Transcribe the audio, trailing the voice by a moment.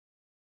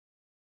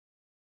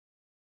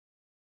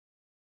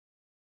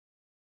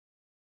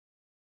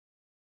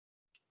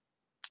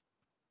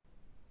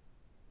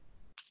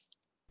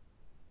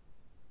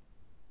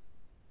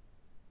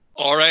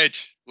All right,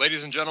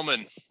 ladies and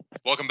gentlemen,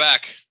 welcome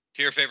back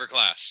to your favorite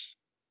class.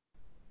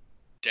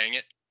 Dang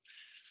it.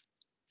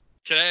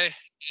 Today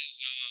is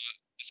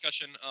a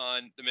discussion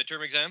on the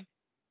midterm exam.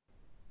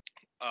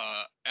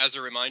 As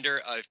a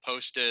reminder, I've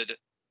posted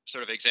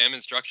sort of exam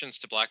instructions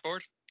to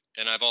Blackboard,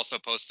 and I've also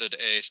posted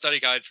a study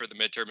guide for the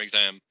midterm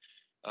exam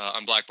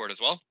on Blackboard as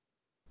well.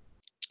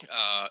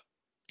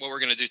 What we're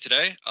going to do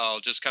today, I'll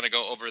just kind of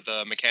go over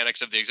the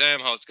mechanics of the exam,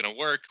 how it's going to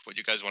work, what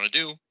you guys want to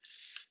do,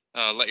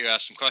 let you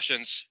ask some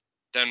questions.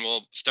 Then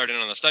we'll start in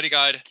on the study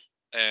guide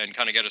and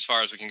kind of get as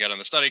far as we can get on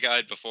the study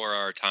guide before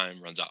our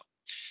time runs out.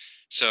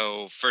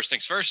 So first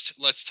things first,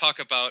 let's talk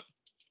about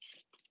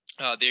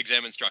the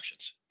exam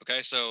instructions.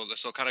 Okay, so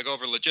this will kind of go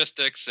over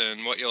logistics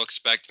and what you'll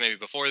expect maybe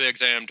before the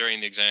exam, during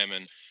the exam,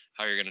 and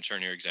how you're going to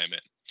turn your exam in.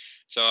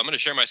 So I'm going to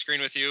share my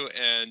screen with you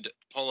and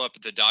pull up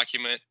the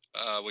document,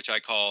 which I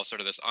call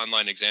sort of this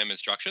online exam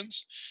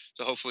instructions.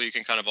 So hopefully you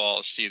can kind of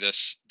all see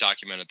this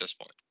document at this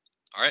point.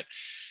 All right.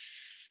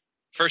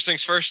 First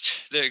things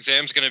first, the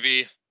exam's going to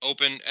be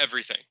open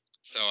everything.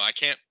 So I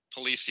can't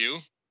police you,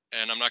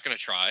 and I'm not going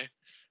to try.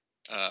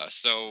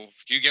 So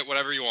you get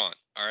whatever you want.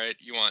 All right.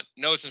 You want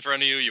notes in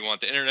front of you. You want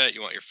the internet.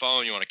 You want your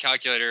phone. You want a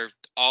calculator.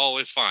 All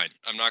is fine.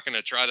 I'm not going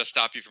to try to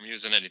stop you from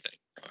using anything.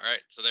 All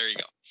right. So there you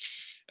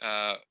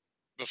go.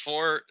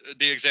 Before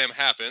the exam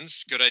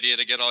happens, good idea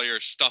to get all your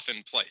stuff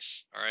in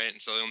place. All right.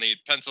 And so you'll need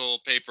pencil,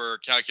 paper,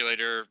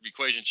 calculator,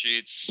 equation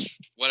sheets,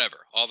 whatever,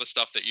 all the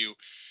stuff that you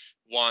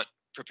want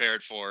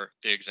prepared for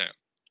the exam,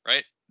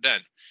 right?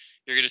 Then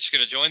you're just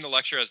going to join the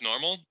lecture as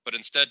normal, but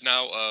instead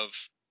now of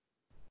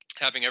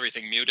having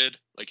everything muted,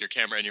 like your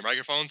camera and your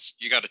microphones,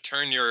 you got to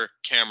turn your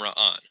camera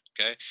on,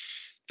 okay?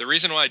 The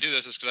reason why I do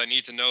this is because I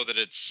need to know that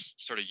it's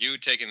sort of you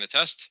taking the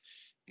test,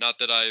 not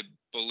that I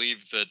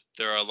believe that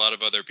there are a lot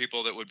of other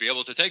people that would be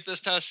able to take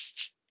this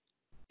test,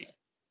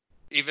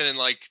 even in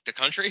like the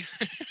country.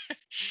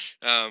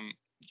 I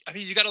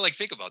mean, you got to like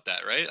think about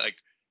that, right? Like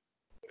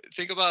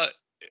think about,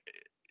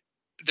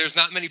 there's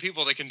not many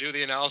people that can do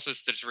the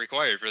analysis that's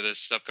required for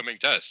this upcoming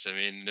test. I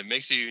mean, it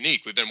makes you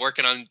unique. We've been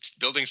working on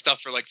building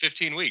stuff for like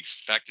 15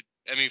 weeks, back to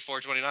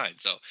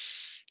ME498. So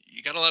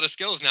you got a lot of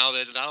skills now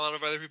that not a lot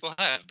of other people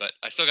have, but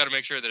I still got to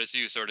make sure that it's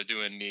you sort of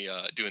doing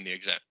the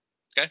exam.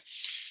 Okay.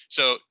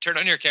 So turn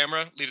on your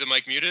camera, leave the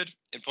mic muted,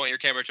 and point your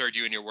camera toward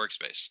you in your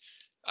workspace.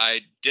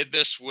 I did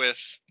this with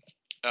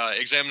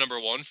exam number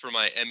 1 for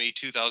my ME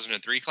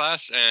 2003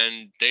 class,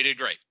 and they did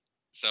great.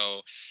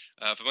 So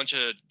if a bunch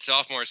of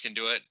sophomores can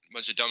do it, a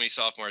bunch of dummy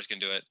sophomores can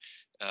do it,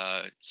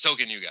 so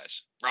can you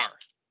guys. Rawr.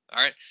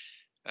 All right.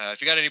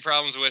 If you got any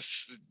problems with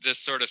this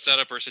sort of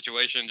setup or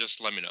situation,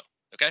 just let me know.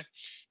 Okay.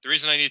 The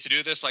reason I need to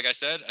do this, like I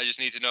said, I just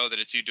need to know that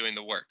it's you doing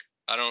the work.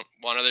 I don't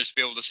want others to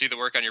be able to see the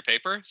work on your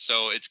paper.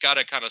 So it's got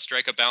to kind of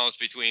strike a balance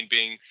between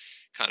being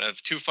kind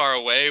of too far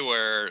away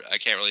where I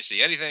can't really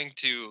see anything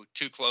to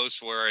too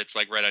close where it's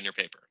like right on your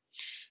paper.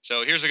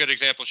 So here's a good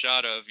example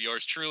shot of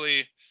yours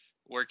truly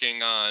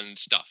working on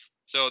stuff.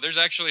 So there's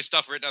actually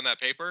stuff written on that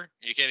paper.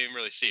 You can't even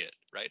really see it,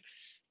 right?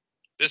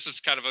 This is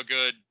kind of a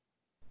good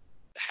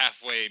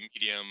halfway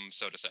medium,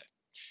 so to say.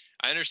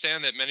 I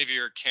understand that many of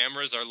your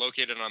cameras are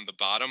located on the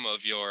bottom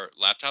of your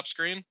laptop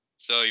screen.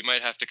 So you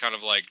might have to kind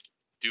of like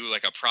do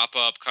like a prop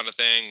up kind of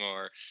thing,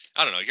 or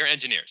I don't know, you're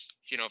engineers,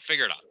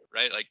 figure it out,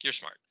 right? Like you're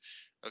smart.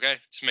 Okay,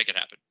 just make it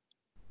happen.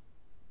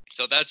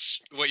 So that's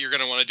what you're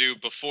going to want to do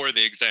before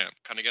the exam.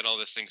 Kind of get all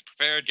these things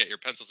prepared, get your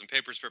pencils and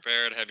papers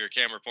prepared, have your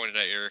camera pointed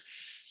at your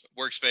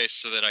workspace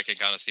so that I can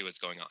kind of see what's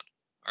going on.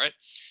 All right.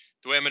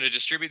 The way I'm going to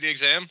distribute the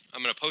exam,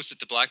 I'm going to post it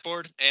to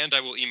Blackboard and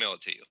I will email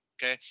it to you.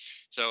 Okay.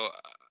 So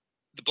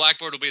the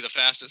Blackboard will be the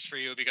fastest for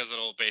you because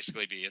it'll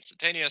basically be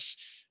instantaneous.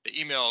 The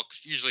email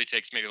usually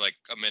takes maybe like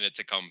a minute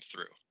to come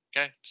through.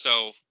 Okay.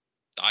 So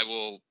I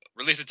will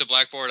release it to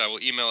Blackboard. I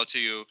will email it to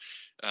you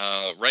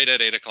right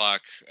at 8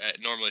 o'clock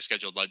at normally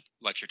scheduled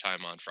lecture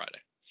time on Friday.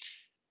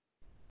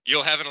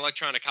 You'll have an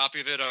electronic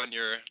copy of it on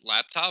your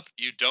laptop.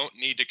 You don't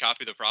need to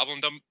copy the problem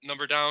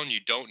number down. You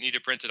don't need to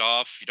print it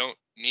off. You don't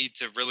need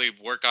to really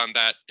work on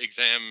that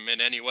exam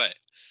in any way.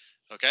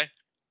 Okay?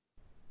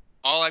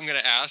 All I'm going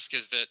to ask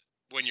is that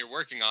when you're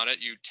working on it,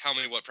 you tell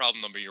me what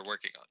problem number you're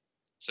working on.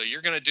 So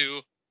you're going to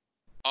do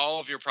all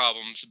of your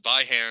problems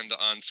by hand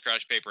on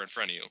scratch paper in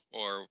front of you,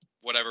 or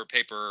whatever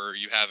paper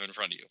you have in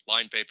front of you,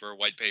 line paper,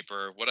 white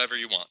paper, whatever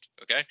you want.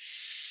 Okay?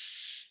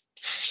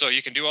 So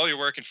you can do all your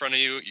work in front of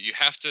you. You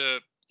have to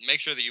make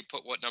sure that you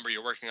put what number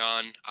you're working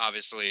on,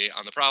 obviously,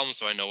 on the problem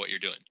so I know what you're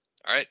doing.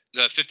 All right.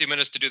 The 50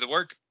 minutes to do the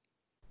work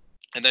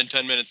and then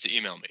 10 minutes to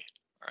email me.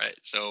 All right.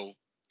 So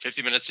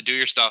 50 minutes to do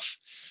your stuff.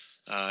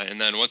 And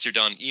then once you're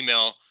done,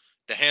 email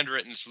the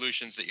handwritten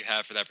solutions that you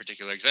have for that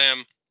particular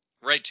exam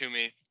right to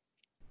me,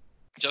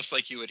 just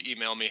like you would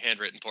email me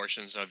handwritten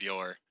portions of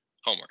your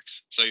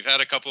homeworks. So you've had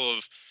a couple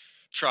of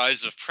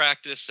tries of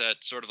practice at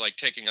sort of like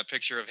taking a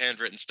picture of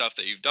handwritten stuff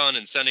that you've done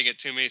and sending it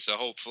to me. So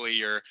hopefully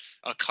you're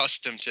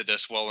accustomed to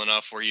this well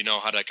enough where you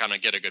know how to kind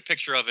of get a good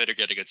picture of it or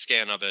get a good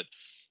scan of it,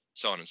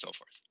 so on and so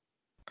forth.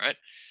 All right.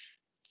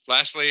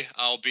 Lastly,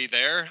 I'll be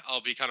there.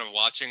 I'll be kind of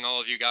watching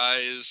all of you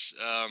guys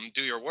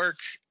do your work.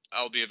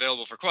 I'll be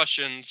available for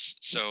questions,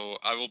 so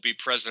I will be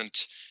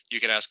present. You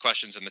can ask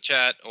questions in the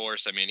chat or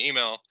send me an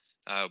email.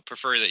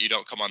 Prefer that you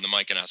don't come on the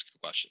mic and ask a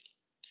question.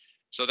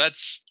 So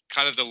that's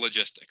kind of the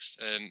logistics,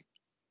 and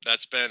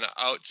that's been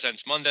out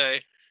since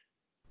Monday.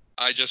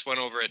 I just went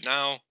over it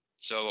now,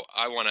 so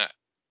I want to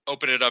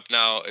open it up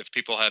now if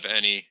people have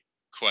any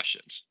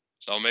questions.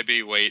 So I'll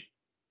maybe wait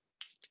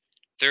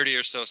 30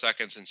 or so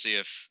seconds and see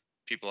if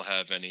people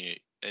have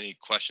any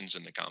questions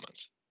in the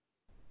comments.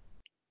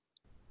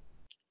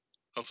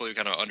 Hopefully we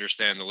kind of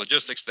understand the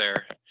logistics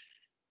there. It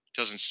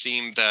doesn't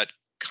seem that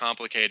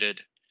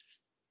complicated.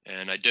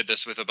 And I did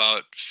this with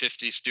about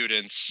 50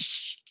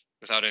 students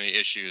without any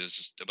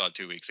issues about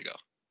 2 weeks ago.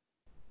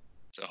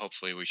 So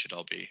hopefully we should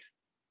all be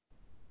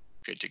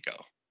good to go.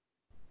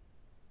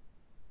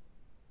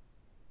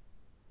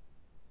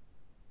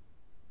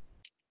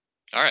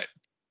 All right.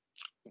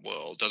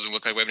 Well, doesn't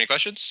look like we have any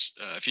questions.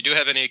 If you do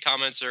have any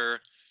comments or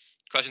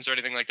questions or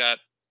anything like that,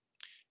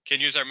 can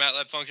you use our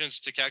MATLAB functions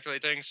to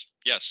calculate things?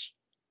 Yes,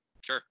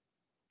 sure.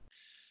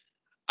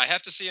 I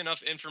have to see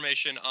enough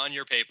information on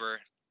your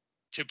paper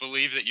to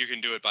believe that you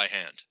can do it by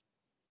hand.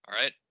 All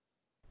right.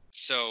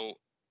 So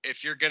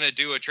if you're going to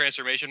do a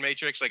transformation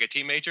matrix, like a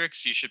T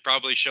matrix, you should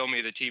probably show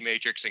me the T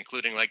matrix,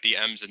 including like the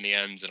M's and the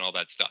N's and all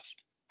that stuff.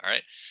 All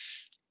right.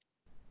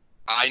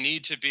 I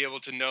need to be able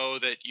to know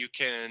that you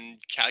can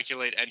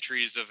calculate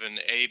entries of an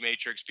A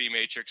matrix, B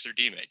matrix, or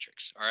D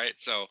matrix. All right.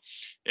 So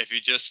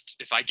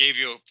if I gave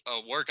you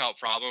a workout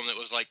problem that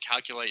was like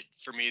calculate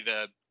for me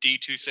the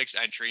D26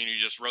 entry and you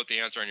just wrote the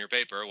answer on your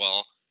paper,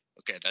 well,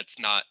 okay, that's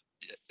not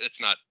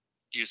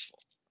useful.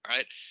 All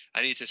right.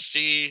 I need to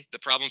see the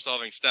problem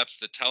solving steps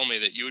that tell me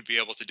that you would be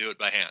able to do it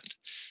by hand.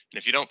 And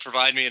if you don't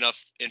provide me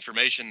enough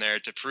information there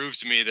to prove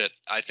to me that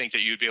I think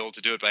that you'd be able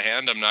to do it by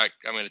hand, I'm going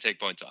to take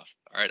points off.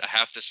 All right. I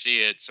have to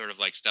see it sort of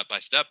like step by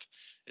step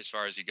as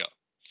far as you go.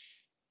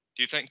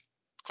 Do you think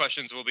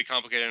questions will be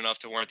complicated enough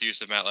to warrant the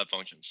use of MATLAB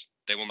functions?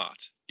 They will not.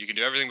 You can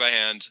do everything by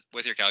hand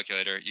with your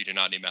calculator. You do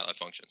not need MATLAB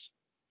functions.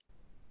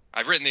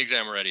 I've written the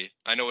exam already.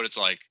 I know what it's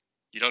like.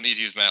 You don't need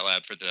to use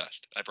MATLAB for the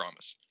test. I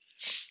promise.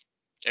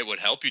 It would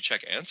help you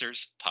check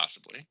answers,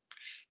 possibly.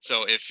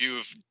 So if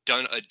you've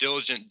done a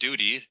diligent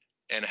duty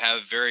and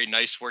have very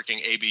nice working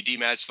ABD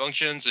match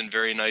functions and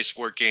very nice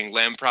working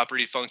Lamb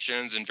property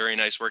functions and very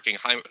nice working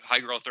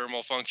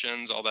hygrothermal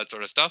functions, all that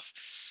sort of stuff,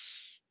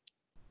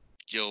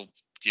 you'll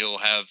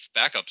have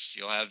backups.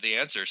 You'll have the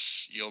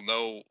answers. You'll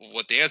know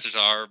what the answers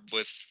are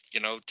with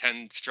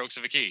 10 strokes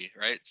of a key,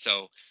 right?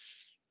 So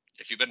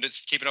if you've been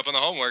just keeping up on the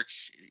homework,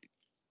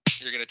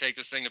 you're going to take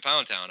this thing to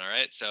Pound Town, all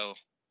right? So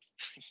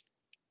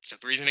it's a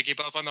reason to keep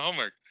up on the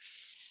homework.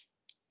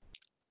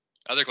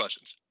 Other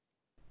questions?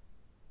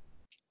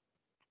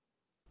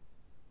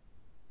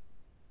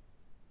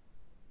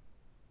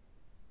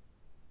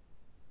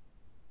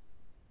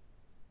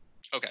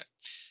 Okay.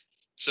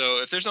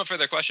 So if there's no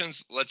further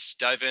questions, let's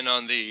dive in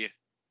on the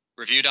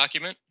review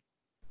document.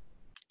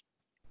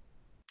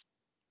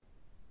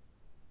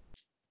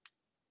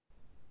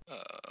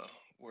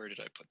 Where did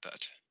I put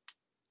that?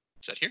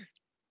 Is that here?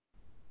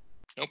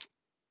 Nope.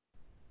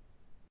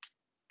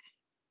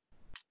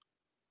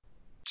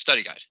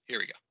 Study guide. Here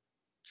we go.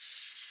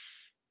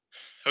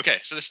 Okay,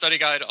 so the study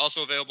guide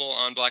also available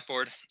on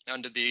Blackboard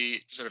under the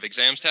sort of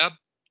exams tab.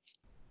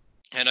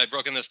 And I've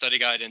broken the study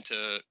guide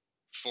into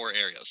 4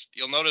 areas.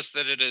 You'll notice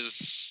that it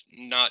is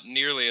not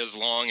nearly as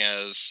long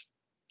as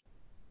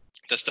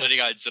the study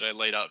guides that I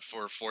laid out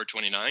for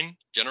 429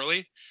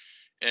 generally.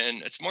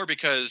 And it's more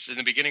because in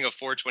the beginning of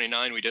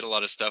 429, we did a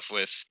lot of stuff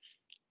with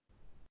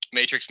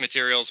matrix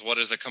materials. What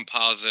is a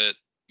composite?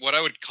 What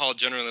I would call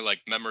generally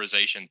like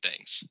memorization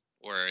things,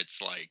 where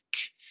it's like,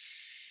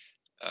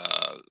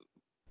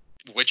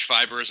 which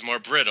fiber is more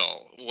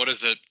brittle? What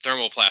is a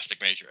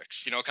thermoplastic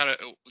matrix? Kind of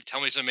tell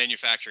me some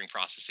manufacturing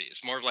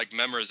processes, more of like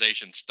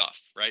memorization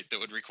stuff, right? That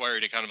would require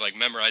you to kind of like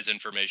memorize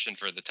information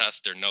for the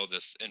test or know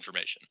this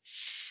information.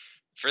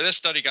 For this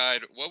study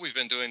guide, what we've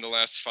been doing the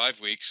last 5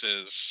 weeks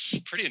is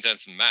pretty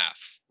intense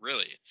math,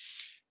 really.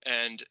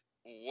 And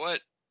what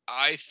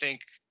I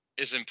think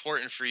is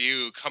important for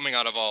you coming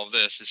out of all of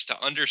this is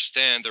to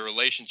understand the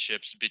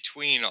relationships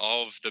between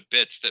all of the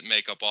bits that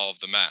make up all of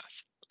the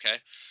math, okay?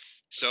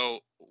 So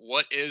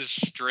what is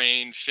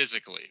strain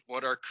physically?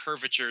 What are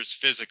curvatures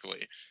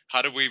physically?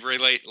 How do we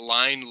relate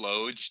line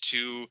loads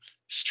to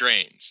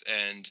strains?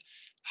 And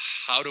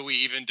how do we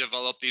even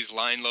develop these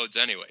line loads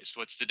anyways?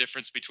 What's the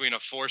difference between a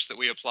force that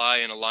we apply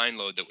and a line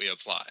load that we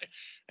apply?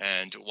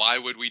 And why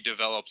would we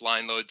develop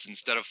line loads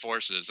instead of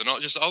forces? And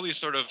all these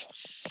sort of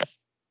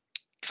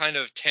kind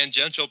of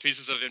tangential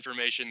pieces of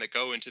information that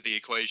go into the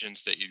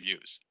equations that you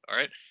use, all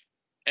right?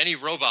 Any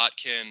robot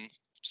can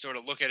sort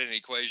of look at an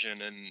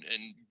equation and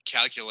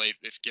calculate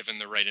if given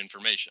the right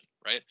information,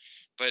 right?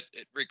 But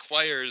it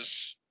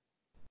requires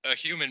a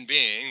human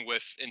being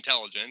with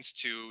intelligence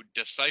to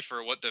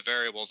decipher what the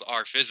variables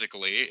are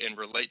physically and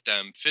relate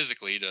them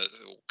physically to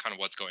kind of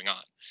what's going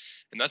on.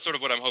 And that's sort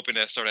of what I'm hoping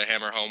to sort of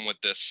hammer home with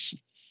this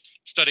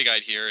study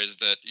guide here is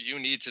that you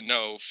need to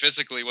know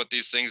physically what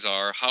these things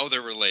are, how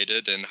they're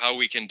related, and how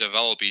we can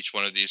develop each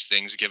one of these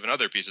things given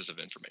other pieces of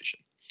information.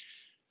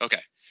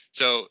 Okay,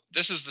 so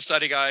this is the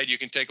study guide. You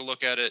can take a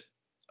look at it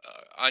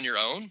on your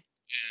own. And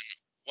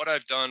what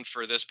I've done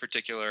for this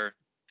particular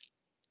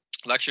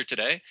lecture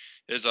today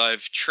is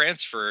I've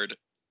transferred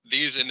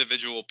these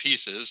individual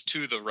pieces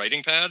to the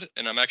writing pad,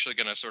 and I'm actually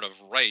going to sort of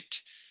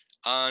write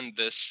on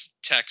this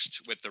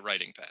text with the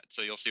writing pad.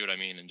 So you'll see what I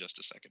mean in just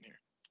a second here.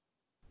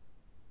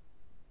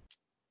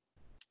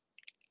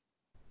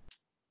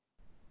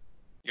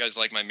 You guys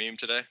like my meme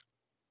today?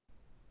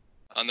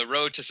 On the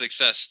road to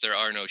success, there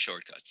are no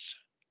shortcuts.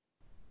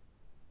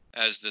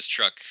 As this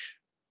truck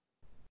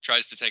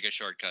tries to take a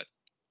shortcut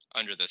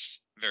under this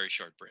very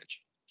short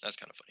bridge. That's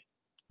kind of funny.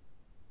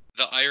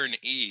 The iron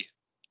E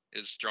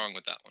is strong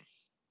with that one.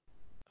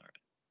 All right.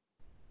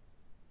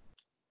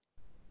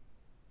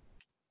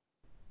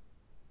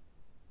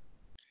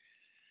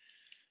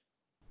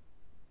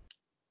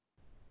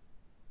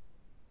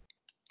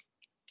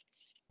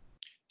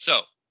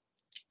 So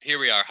here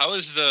we are. How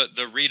is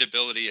the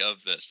readability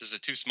of this? Is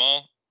it too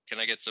small? Can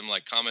I get some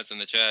like comments in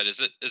the chat? Is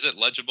it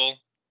legible?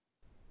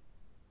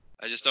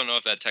 I just don't know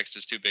if that text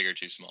is too big or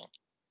too small.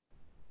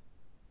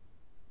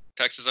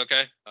 Text is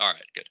okay? All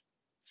right, good.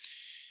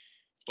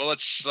 Well,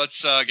 let's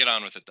get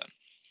on with it then.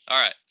 All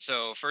right,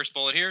 so first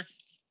bullet here.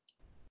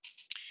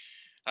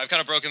 I've kind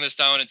of broken this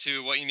down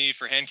into what you need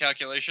for hand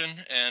calculation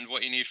and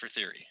what you need for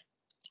theory.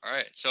 All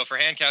right, so for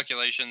hand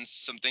calculations,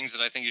 some things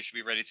that I think you should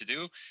be ready to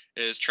do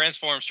is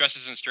transform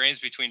stresses and strains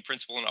between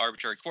principal and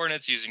arbitrary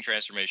coordinates using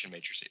transformation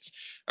matrices.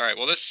 All right,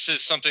 well, this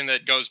is something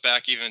that goes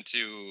back even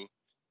to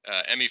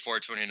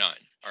ME429,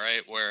 all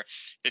right, where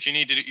if you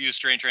need to use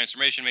strain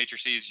transformation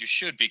matrices, you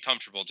should be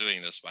comfortable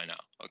doing this by now,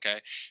 okay?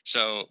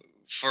 So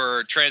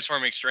for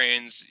transforming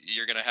strains,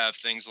 you're going to have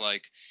things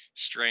like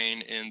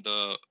strain in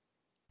the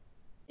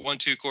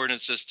 1-2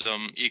 coordinate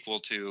system equal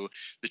to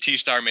the T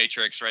star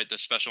matrix, right? The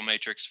special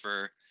matrix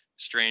for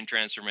strain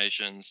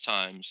transformations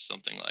times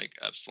something like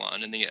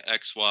epsilon in the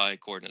XY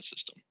coordinate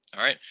system.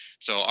 All right.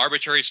 So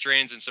arbitrary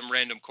strains in some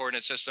random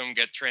coordinate system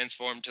get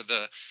transformed to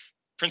the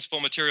principal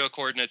material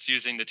coordinates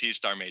using the T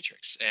star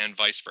matrix and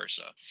vice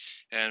versa.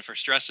 And for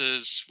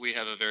stresses, we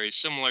have a very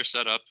similar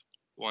setup,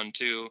 1,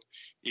 2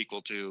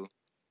 equal to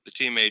the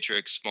T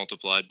matrix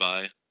multiplied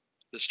by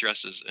the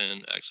stresses in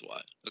XY.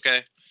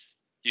 Okay.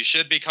 You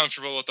should be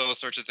comfortable with those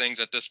sorts of things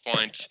at this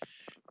point.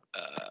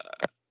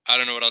 I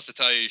don't know what else to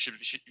tell you.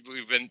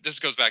 This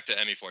goes back to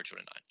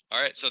ME429. All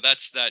right, so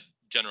that's that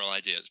general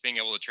idea, is being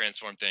able to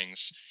transform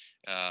things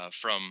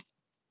from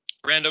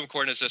random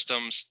coordinate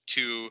systems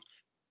to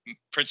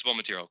principal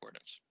material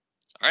coordinates.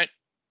 All right,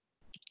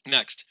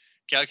 next,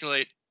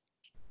 calculate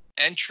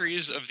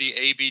entries of the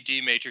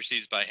ABD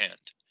matrices by hand.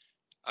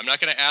 I'm not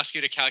going to ask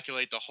you to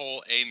calculate the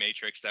whole A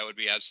matrix. That would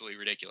be absolutely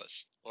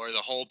ridiculous. Or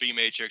the whole B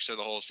matrix or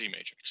the whole C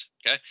matrix,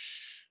 okay?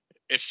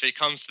 If it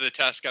comes to the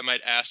test, I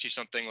might ask you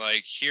something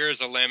like,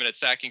 here's a laminate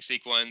stacking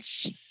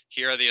sequence.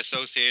 Here are the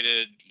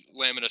associated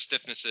lamina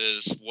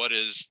stiffnesses. What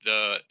is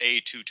the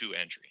A22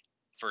 entry,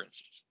 for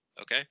instance,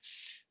 okay?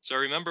 So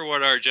remember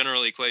what our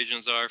general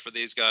equations are for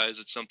these guys.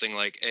 It's something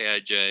like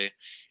Aij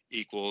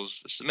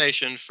equals the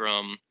summation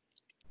from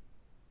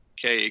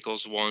K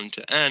equals 1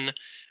 to N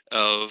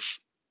of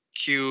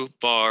Q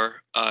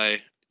bar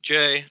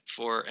Ij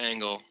for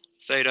angle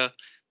theta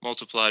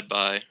multiplied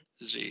by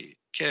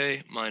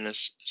Zk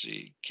minus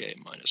Zk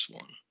minus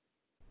 1.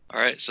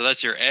 All right, so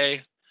that's your A.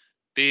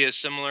 B is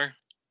similar.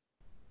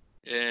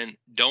 And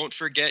don't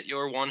forget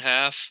your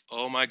 1/2.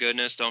 Oh my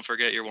goodness, don't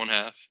forget your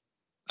 1/2.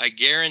 I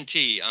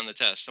guarantee on the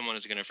test someone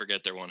is going to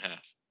forget their 1/2.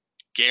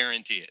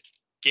 Guarantee it.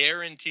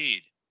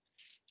 Guaranteed.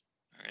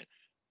 All right.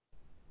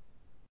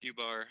 Q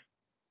bar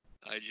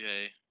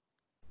Ij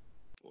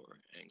for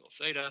angle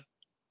theta.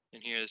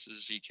 And here this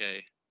is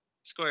Zk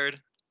squared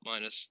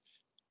minus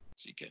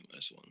Zk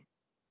minus 1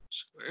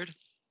 squared.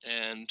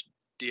 And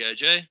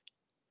Dij.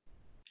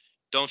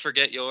 Don't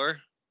forget your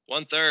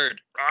 1/3.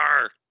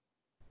 Rawr!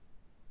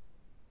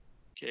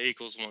 K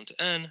equals 1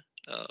 to N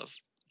of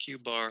Q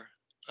bar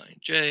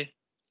Ij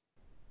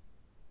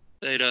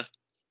theta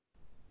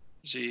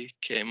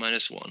Zk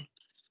minus 1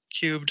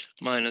 cubed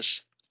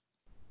minus,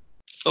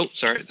 oh,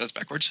 sorry, that's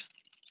backwards.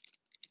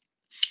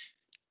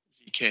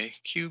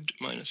 Zk cubed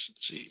minus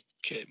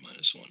Zk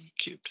minus 1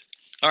 cubed.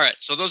 All right,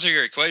 so those are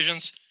your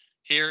equations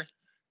here.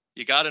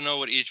 You got to know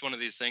what each one of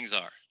these things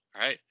are,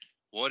 all right?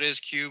 What is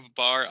cube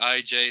bar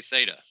Ij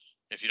theta?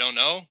 If you don't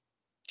know,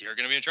 you're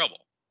going to be in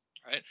trouble,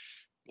 all right?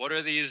 What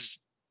are these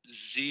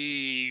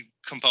Z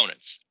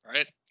components, all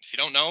right? If you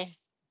don't know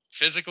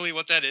physically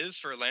what that is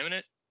for a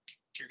laminate,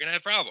 you're going to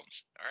have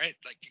problems, all right?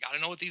 Like, you got to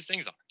know what these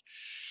things are.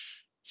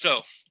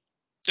 So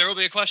there will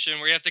be a question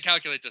where you have to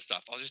calculate this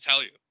stuff. I'll just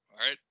tell you, all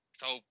right?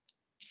 So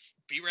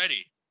be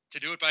ready to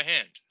do it by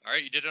hand, all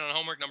right? You did it on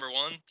homework number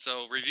 1,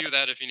 so review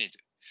that if you need to.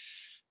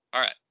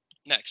 All right,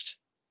 next.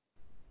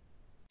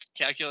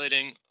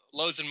 Calculating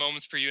loads and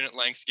moments per unit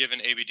length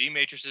given ABD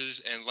matrices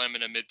and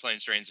lamina midplane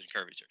strains and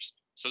curvatures.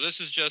 So this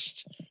is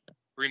just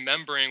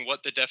remembering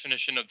what the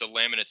definition of the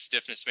laminate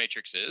stiffness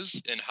matrix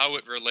is and how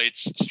it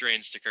relates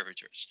strains to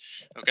curvatures.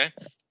 Okay,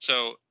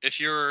 so if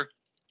you're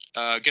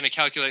going to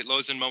calculate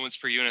loads and moments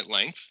per unit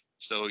length,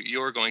 so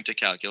you're going to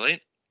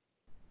calculate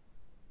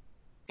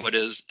what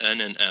is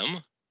N and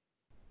M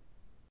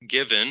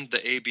given the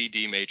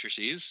ABD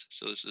matrices.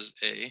 So this is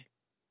A,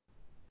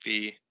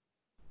 B,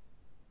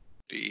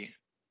 B,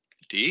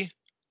 D,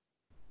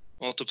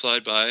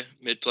 multiplied by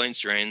midplane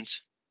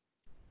strains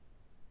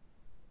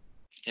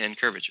and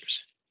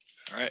curvatures.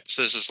 All right,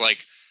 so this is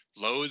like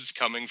loads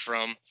coming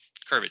from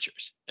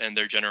curvatures and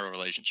their general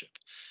relationship.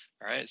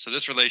 All right, so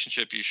this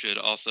relationship you should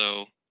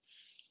also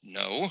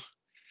know.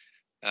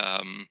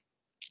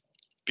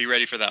 Be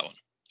ready for that one.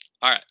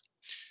 All right,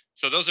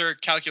 so those are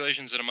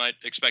calculations that I might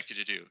expect you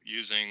to do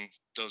using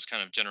those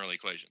kind of general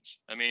equations.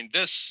 I mean,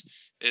 this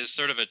is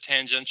sort of a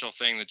tangential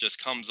thing that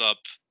just comes up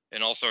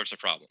in all sorts of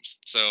problems.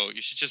 So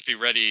you should just be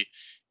ready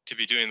to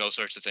be doing those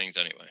sorts of things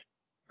anyway.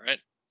 All right,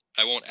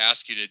 I won't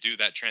ask you to do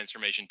that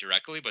transformation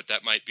directly, but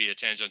that might be a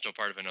tangential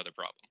part of another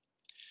problem.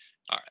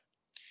 All right,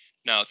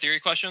 now theory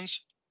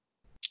questions.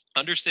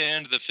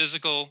 Understand the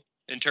physical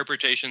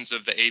interpretations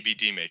of the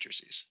ABD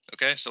matrices.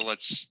 Okay, so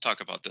let's talk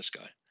about this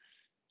guy.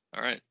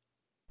 All right.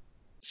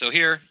 So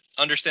here,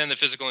 understand the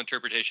physical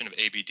interpretation of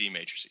ABD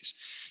matrices.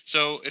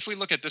 So if we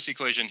look at this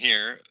equation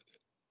here,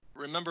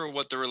 remember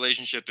what the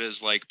relationship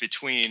is like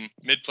between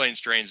midplane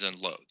strains and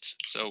loads.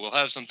 So we'll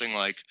have something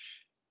like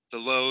the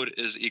load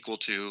is equal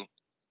to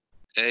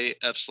A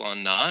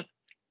epsilon naught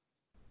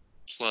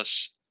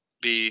plus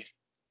B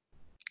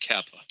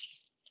kappa.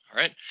 All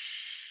right.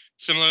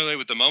 Similarly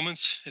with the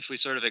moments, if we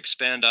sort of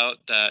expand out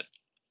that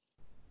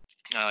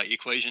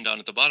equation down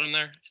at the bottom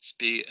there, it's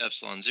B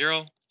epsilon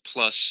 0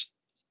 plus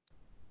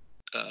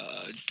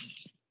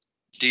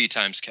D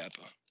times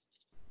kappa.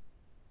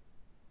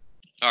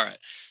 All right,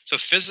 so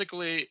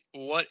physically,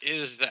 what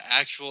is the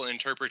actual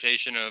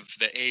interpretation of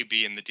the A,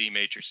 B, and the D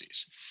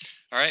matrices?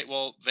 All right,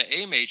 well, the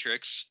A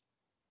matrix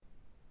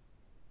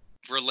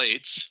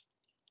relates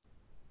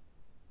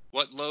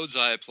what loads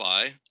I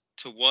apply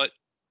to what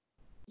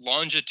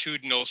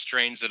longitudinal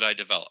strains that I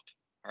develop.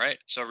 All right,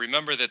 so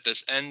remember that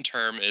this N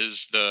term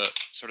is the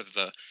sort of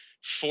the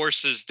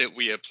forces that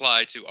we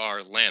apply to our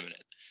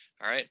laminate.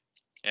 All right,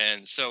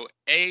 and so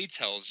A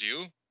tells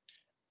you,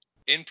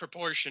 in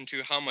proportion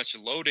to how much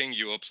loading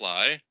you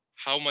apply,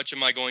 how much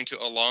am I going to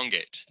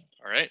elongate?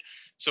 All right.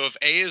 So if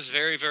A is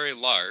very, very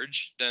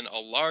large, then a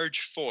large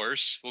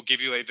force will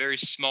give you a very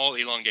small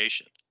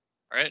elongation.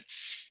 All right.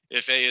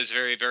 If A is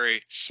very,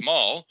 very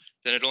small,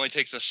 then it only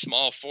takes a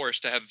small force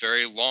to have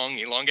very long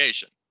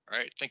elongation. All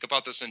right. Think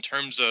about this in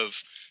terms of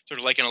sort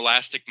of like an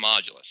elastic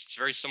modulus. It's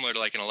very similar to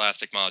like an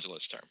elastic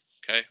modulus term.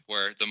 Okay.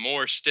 Where the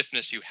more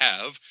stiffness you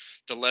have,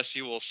 the less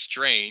you will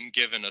strain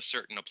given a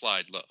certain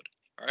applied load.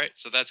 All right,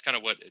 so that's kind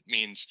of what it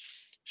means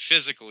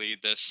physically,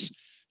 this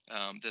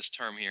this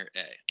term here, A.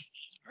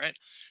 All right,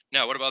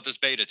 now what about this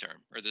beta term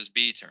or this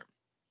B term?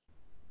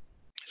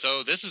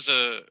 So this is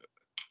a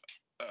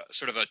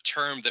sort of a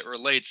term that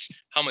relates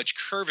how much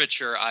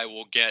curvature I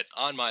will get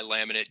on my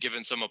laminate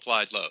given some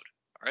applied load.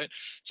 All right,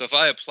 so if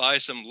I apply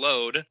some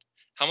load,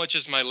 how much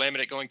is my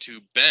laminate going to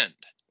bend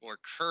or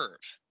curve?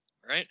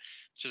 Right,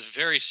 which is a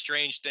very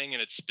strange thing,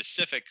 and it's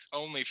specific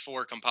only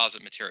for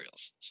composite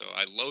materials. So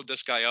I load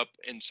this guy up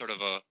in sort of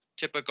a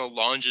typical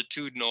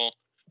longitudinal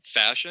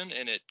fashion,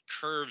 and it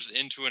curves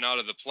into and out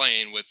of the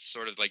plane with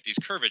sort of like these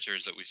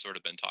curvatures that we've sort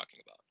of been talking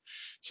about.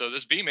 So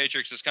this B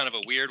matrix is kind of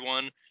a weird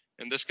one,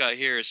 and this guy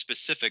here is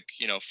specific,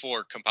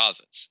 for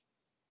composites.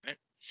 Right?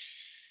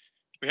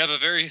 We have a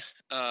very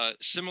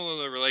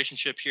similar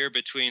relationship here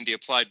between the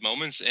applied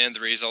moments and the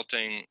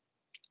resulting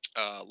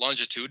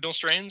longitudinal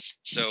strains.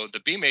 So the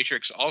B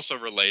matrix also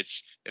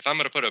relates, if I'm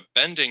going to put a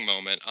bending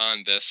moment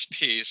on this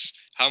piece,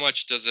 how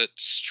much does it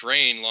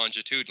strain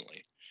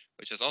longitudinally?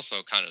 Which is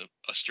also kind of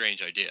a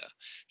strange idea.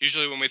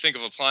 Usually when we think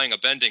of applying a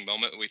bending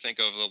moment, we think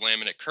of the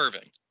laminate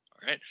curving,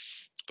 all right?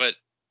 But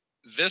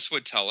this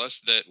would tell us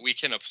that we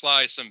can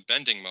apply some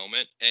bending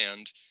moment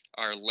and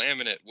our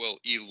laminate will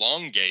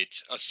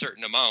elongate a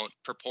certain amount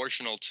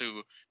proportional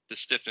to the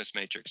stiffness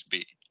matrix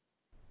B,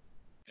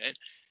 okay?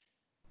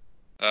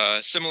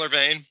 Similar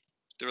vein,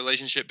 the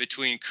relationship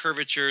between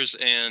curvatures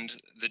and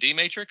the D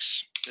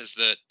matrix is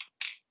that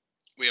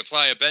we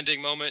apply a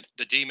bending moment,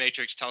 the D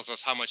matrix tells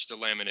us how much the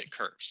laminate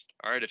curves.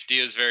 All right, if D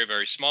is very,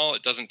 very small,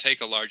 it doesn't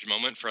take a large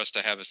moment for us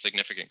to have a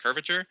significant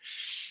curvature.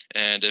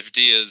 And if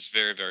D is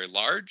very, very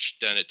large,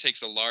 then it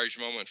takes a large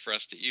moment for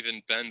us to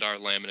even bend our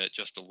laminate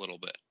just a little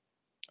bit.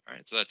 All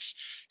right, so that's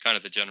kind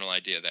of the general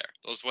idea there.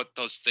 What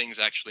those things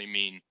actually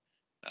mean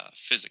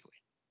physically.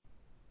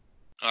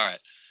 All right.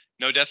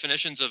 No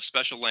definitions of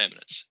special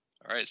laminates.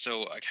 All right,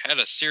 so I had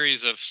a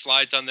series of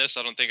slides on this.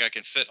 I don't think I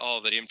can fit all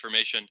of the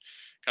information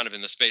kind of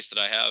in the space that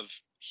I have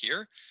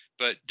here,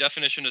 but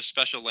definition of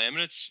special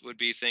laminates would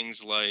be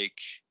things like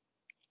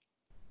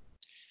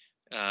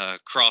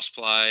cross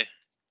ply,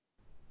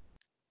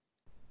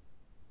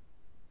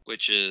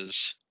 which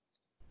is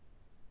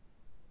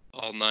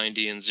all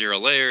 90 and 0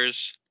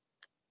 layers.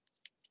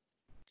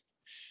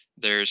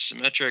 There's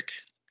symmetric.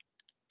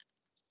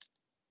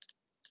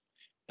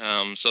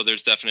 So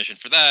there's definition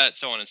for that,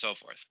 so on and so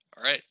forth.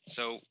 All right.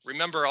 So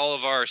remember all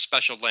of our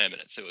special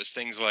laminates. It was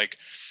things like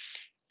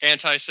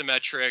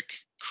anti-symmetric,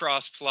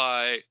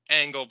 cross-ply,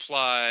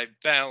 angle-ply,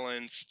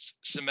 balanced,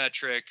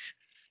 symmetric.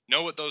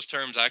 Know what those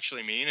terms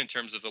actually mean in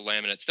terms of the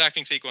laminate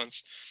stacking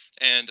sequence.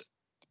 And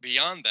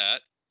beyond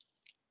that,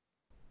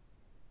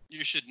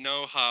 you should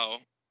know how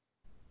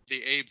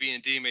the A, B,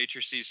 and D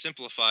matrices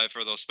simplify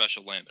for those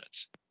special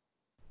laminates.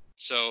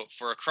 So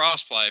for a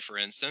cross-ply, for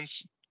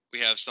instance, we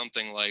have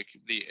something like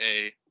the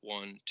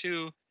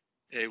A12,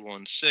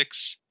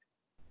 A16,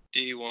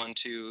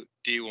 D12,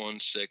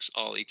 D16,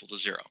 all equal to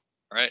 0.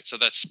 All right, so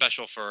that's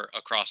special for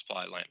a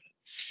cross-ply laminate.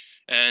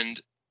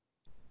 And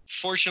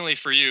fortunately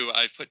for you,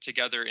 I've put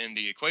together in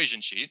the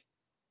equation sheet.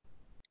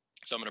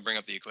 So I'm going to bring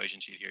up the equation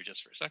sheet here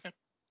just for a second.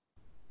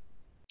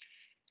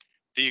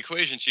 The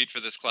equation sheet for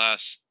this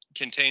class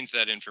contains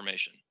that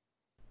information.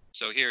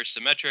 So here,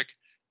 symmetric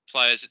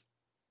applies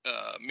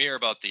mirror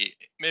about the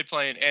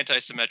midplane,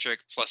 anti-symmetric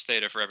plus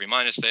theta for every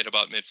minus theta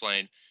about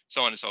midplane,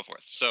 so on and so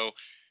forth. So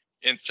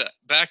in the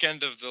back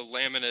end of the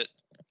laminate,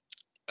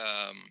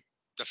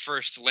 the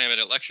first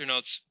laminate lecture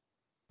notes,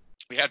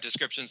 we have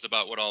descriptions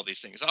about what all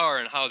these things are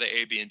and how the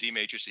A, B, and D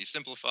matrices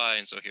simplify,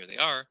 and so here they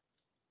are.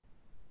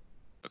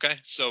 Okay,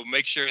 so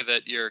make sure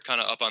that you're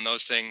kind of up on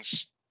those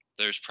things.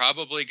 There's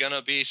probably going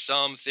to be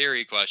some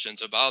theory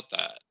questions about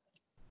that.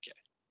 Okay.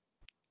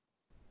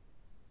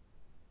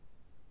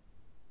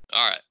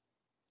 All right,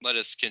 let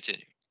us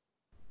continue.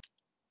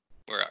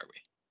 Where are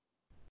we?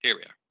 Here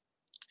we are.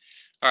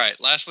 All right,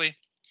 lastly,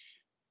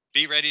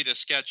 be ready to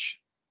sketch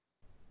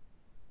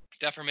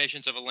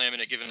deformations of a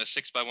laminate given a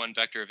 6x1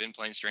 vector of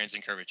in-plane strains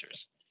and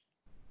curvatures.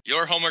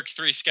 Your homework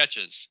 3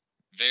 sketches,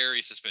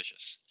 very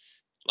suspicious.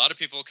 A lot of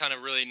people kind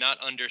of really not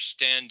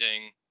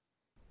understanding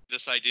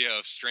this idea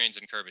of strains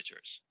and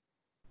curvatures.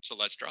 So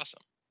let's draw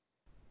some.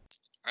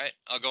 All right,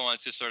 I'll go on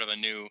to sort of a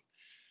new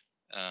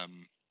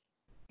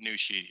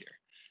sheet here.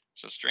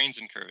 So strains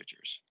and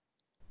curvatures.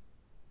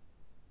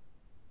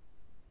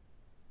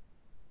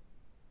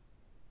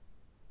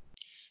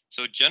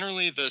 So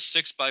generally the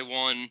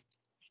 6x1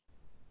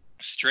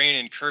 strain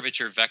and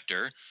curvature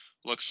vector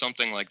looks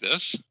something like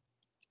this,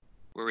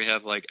 where we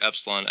have like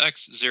epsilon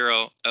x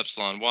 0,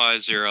 epsilon y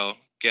 0,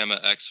 gamma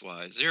x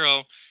y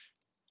 0,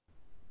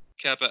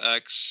 kappa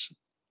x,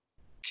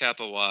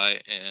 kappa y,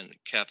 and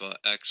kappa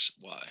x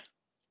y.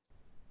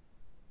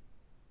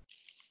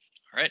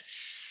 All right.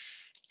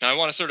 Now I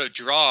want to sort of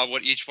draw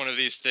what each one of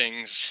these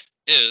things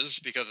is,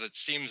 because it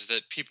seems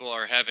that people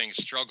are having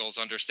struggles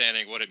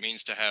understanding what it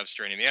means to have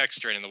strain in the x,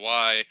 strain in the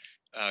y,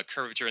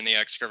 curvature in the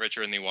x,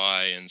 curvature in the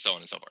y, and so on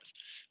and so forth.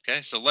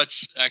 Okay, so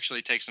let's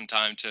actually take some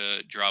time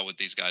to draw what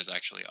these guys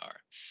actually are.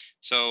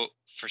 So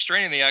for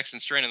strain in the x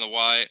and strain in the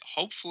y,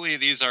 hopefully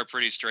these are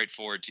pretty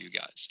straightforward to you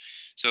guys.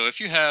 So if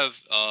you have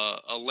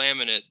a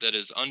laminate that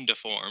is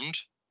undeformed,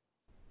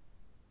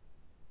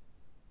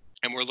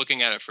 and we're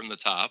looking at it from the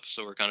top,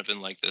 so we're kind of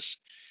in like this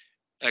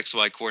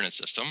XY coordinate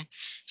system.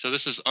 So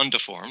this is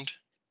undeformed.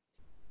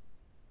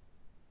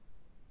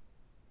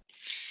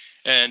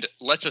 And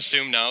let's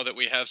assume now that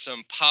we have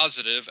some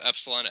positive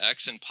epsilon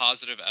x and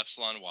positive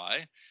epsilon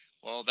y.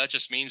 Well, that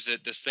just means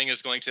that this thing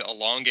is going to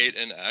elongate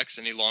in x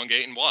and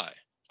elongate in y.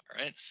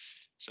 All right.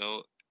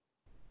 So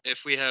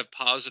if we have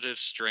positive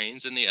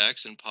strains in the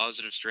x and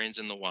positive strains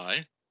in the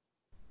y,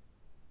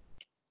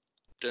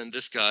 then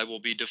this guy will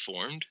be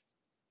deformed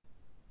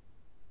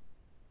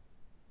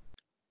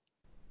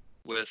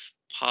with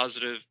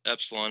positive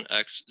epsilon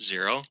x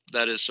 0.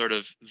 That is sort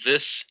of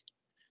this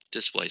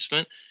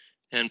displacement,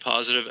 and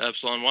positive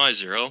epsilon y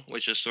 0,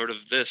 which is sort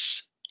of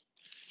this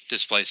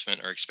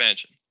displacement or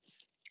expansion.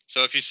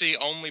 So if you see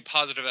only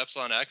positive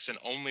epsilon x and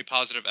only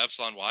positive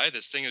epsilon y,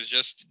 this thing is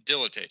just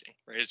dilatating,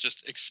 right? It's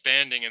just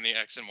expanding in the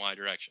x and y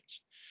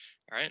directions.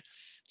 All right.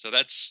 So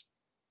that's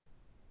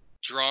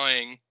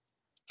drawing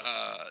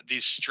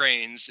these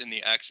strains in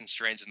the x and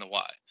strains in the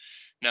y.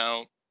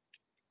 Now,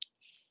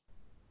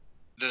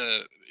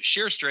 the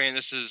shear strain,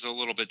 this is a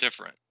little bit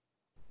different.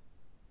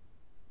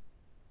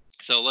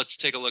 So let's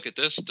take a look at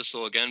this. This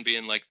will again be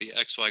in like the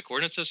XY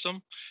coordinate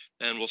system.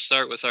 And we'll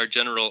start with our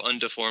general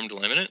undeformed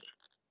laminate.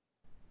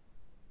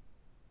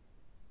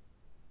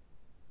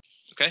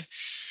 Okay.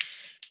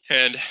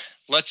 And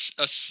let's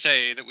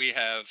say that we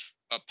have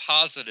a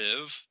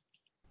positive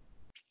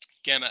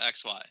gamma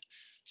XY.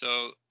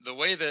 So the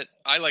way that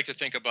I like to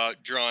think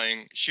about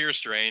drawing shear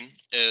strain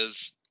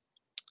is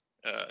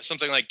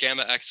something like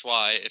gamma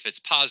XY. If it's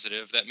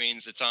positive, that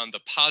means it's on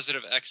the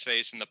positive X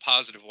face in the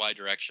positive Y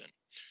direction,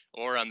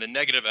 or on the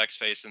negative X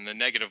face in the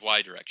negative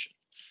Y direction.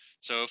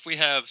 So if we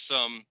have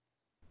some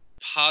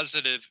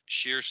positive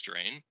shear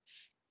strain,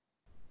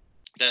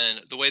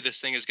 then the way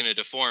this thing is going to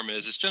deform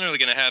is it's generally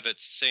going to have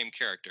its same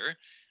character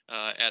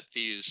at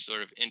these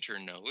sort of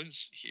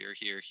internodes here,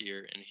 here,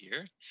 here, and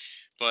here.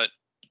 But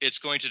it's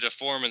going to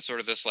deform in sort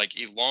of this like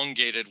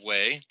elongated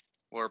way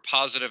or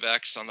positive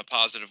x on the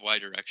positive y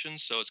direction.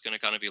 So it's going to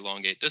kind of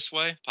elongate this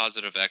way,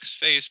 positive x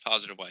face,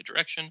 positive y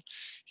direction.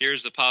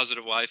 Here's the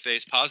positive y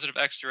face, positive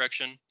x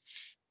direction.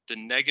 The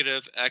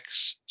negative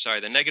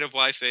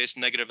y face,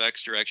 negative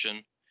x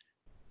direction,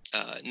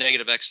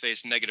 negative x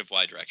face, negative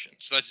y direction.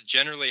 So that's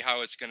generally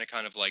how it's going to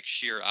kind of like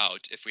shear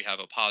out if we have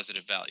a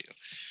positive value.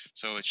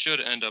 So it should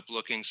end up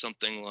looking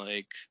something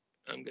like,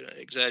 I'm going to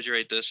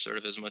exaggerate this sort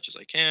of as much as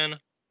I can.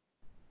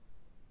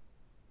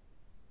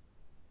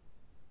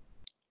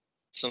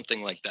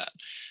 Something like that.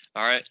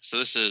 All right, so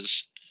this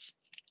is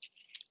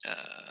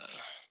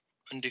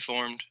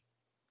undeformed.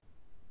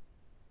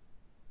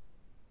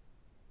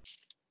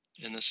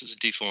 And this is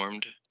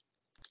deformed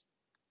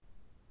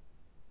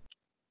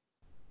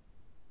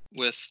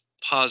with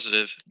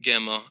positive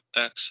gamma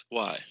x,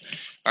 y.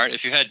 All right,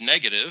 if you had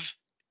negative,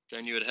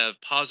 then you would have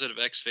positive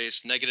x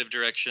face, negative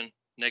direction,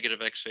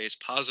 negative x face,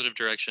 positive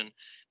direction,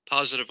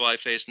 positive y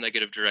face,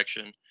 negative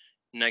direction,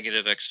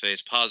 negative x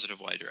face, positive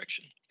y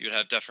direction. You would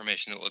have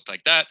deformation that looked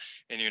like that,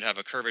 and you'd have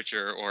a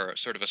curvature or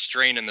sort of a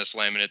strain in this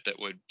laminate that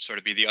would sort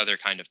of be the other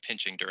kind of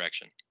pinching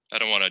direction. I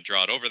don't want to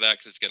draw it over that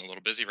because it's getting a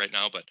little busy right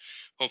now, but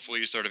hopefully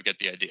you sort of get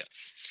the idea.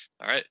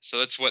 All right, so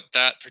that's what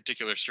that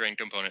particular strain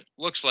component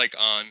looks like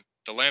on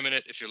the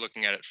laminate if you're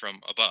looking at it from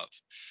above.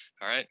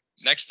 All right,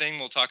 next thing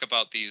we'll talk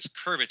about these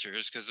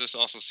curvatures because this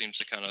also seems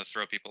to kind of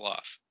throw people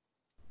off.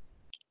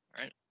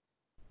 All right,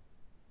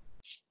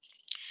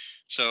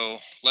 so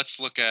let's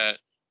look at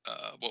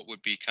what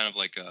would be kind of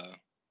like a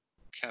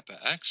kappa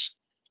x.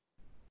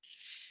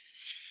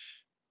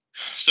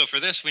 So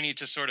for this, we need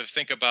to sort of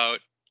think about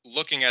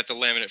looking at the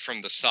laminate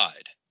from the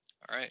side.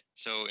 All right,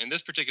 so in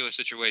this particular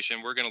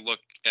situation, we're going to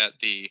look at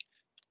the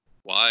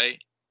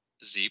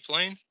YZ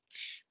plane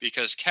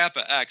because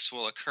kappa x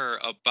will occur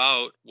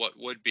about what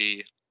would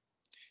be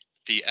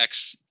the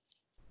x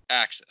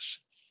axis.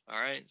 All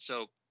right,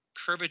 so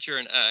curvature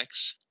in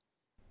x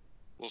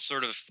will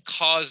sort of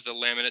cause the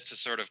laminate to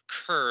sort of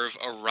curve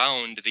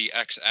around the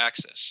x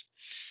axis.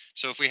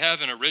 So if we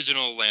have an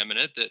original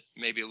laminate that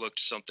maybe looked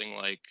something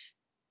like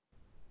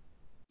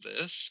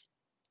this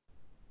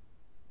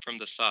from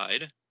the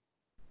side,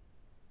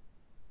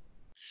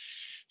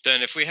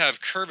 then if we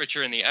have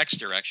curvature in the x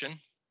direction,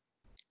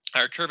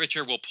 our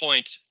curvature will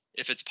point,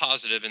 if it's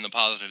positive, in the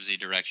positive z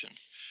direction.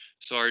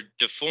 So our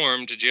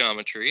deformed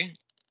geometry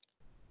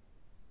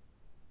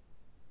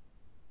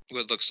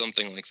would look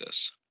something like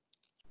this.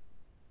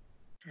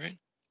 All right,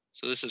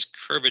 so this is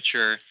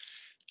curvature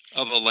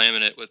of a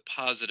laminate with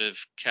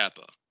positive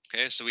kappa.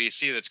 Okay, so we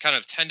see that's kind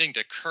of tending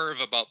to curve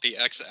about the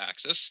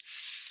x-axis.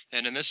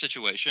 And in this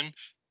situation,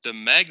 the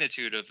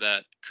magnitude of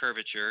that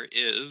curvature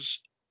is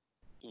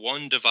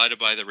 1 divided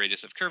by the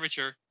radius of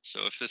curvature.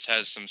 So if this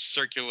has some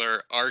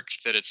circular arc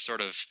that it's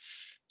sort of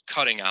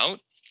cutting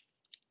out,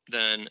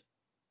 then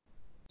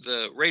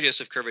the radius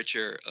of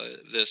curvature,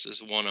 this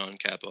is 1 on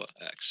kappa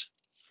x.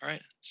 All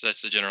right, so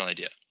that's the general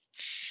idea.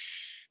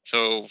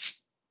 So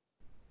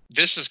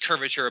this is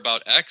curvature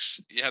about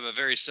x. You have a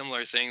very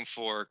similar thing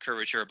for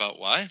curvature about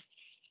y.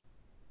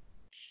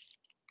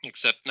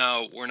 Except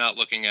now we're not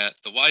looking at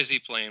the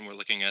YZ plane, we're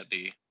looking at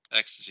the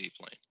XZ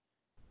plane.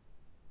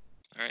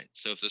 All right,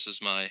 so if this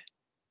is my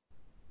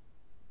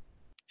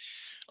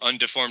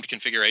undeformed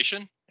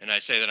configuration, and I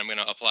say that I'm going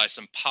to apply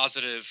some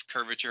positive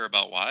curvature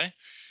about y,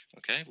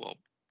 okay, well,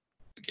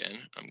 again,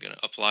 I'm going to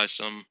apply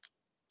some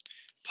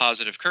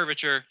positive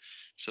curvature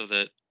so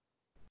that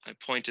I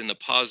point in the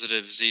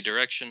positive z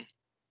direction,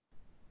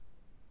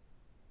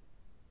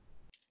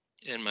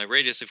 and my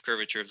radius of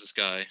curvature of this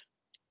guy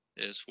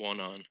is 1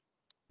 on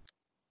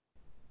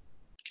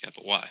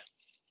kappa y.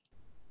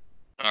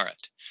 All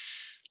right.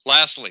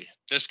 Lastly,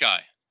 this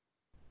guy.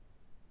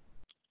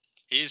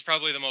 He's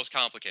probably the most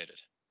complicated.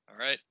 All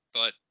right,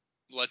 but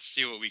let's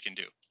see what we can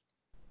do.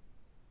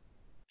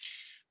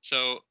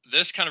 So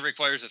this kind of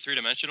requires a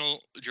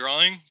three-dimensional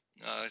drawing.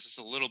 It's just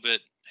a little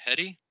bit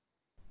heady.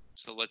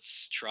 So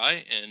let's try.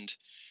 And I'm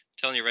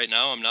telling you right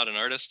now, I'm not an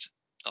artist.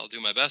 I'll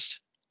do my best.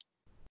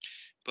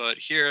 But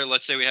here,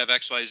 let's say we have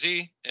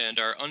XYZ, and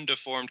our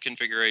undeformed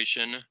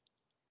configuration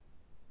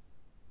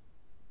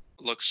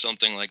looks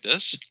something like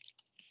this.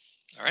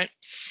 All right.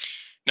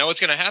 Now what's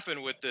going to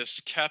happen with this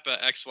kappa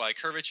XY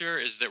curvature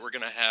is that we're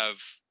going to have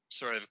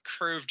sort of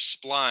curved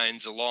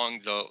splines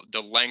along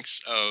the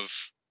lengths of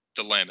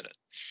the laminate.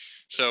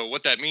 So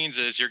what that means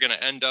is you're going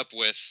to end up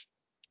with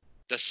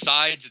the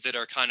sides that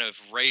are kind of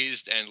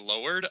raised and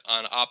lowered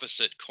on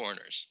opposite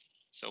corners.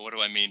 So what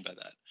do I mean by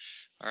that?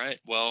 All right,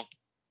 well,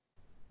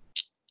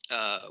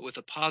 with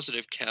a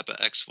positive kappa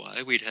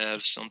XY, we'd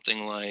have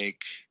something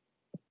like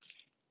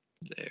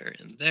there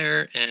and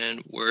there,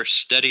 and we're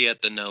steady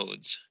at the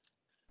nodes.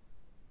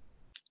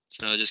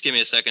 So just give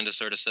me a second to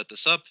sort of set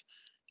this up.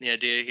 The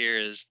idea here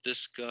is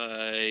this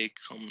guy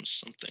comes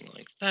something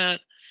like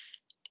that.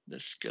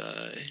 This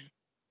guy,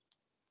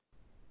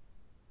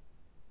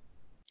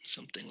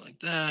 something like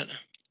that.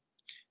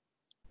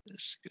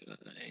 This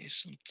guy,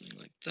 something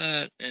like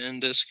that.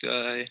 And this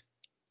guy,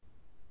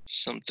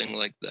 something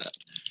like that.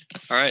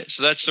 All right,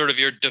 so that's sort of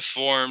your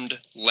deformed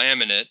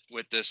laminate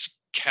with this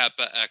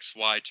kappa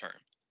XY term.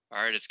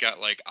 All right, it's got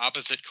like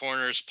opposite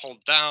corners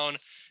pulled down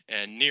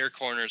and near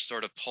corners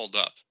sort of pulled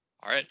up.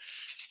 All right,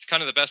 it's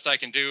kind of the best I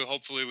can do.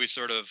 Hopefully we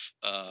sort of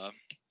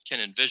can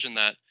envision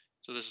that.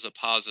 So this is a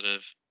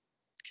positive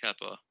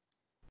kappa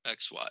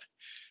XY,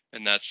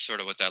 and that's sort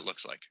of what that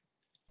looks like.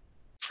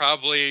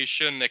 Probably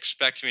shouldn't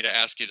expect me to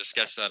ask you to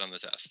sketch that on the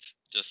test.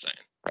 Just saying.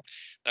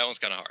 That one's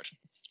kind of hard.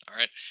 All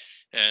right.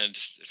 And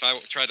if I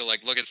try to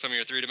like look at some of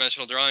your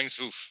three-dimensional drawings,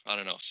 oof, I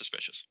don't know,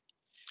 suspicious.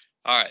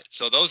 All right.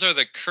 So those are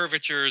the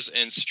curvatures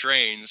and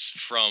strains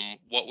from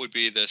what would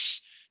be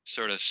this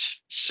sort of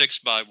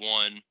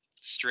 6x1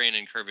 strain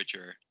and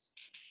curvature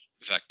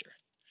vector.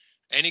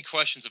 Any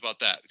questions about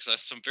that? Because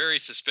that's some very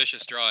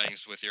suspicious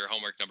drawings with your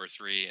homework number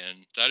 3,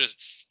 and that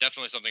is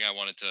definitely something I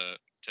wanted to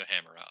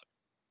hammer out.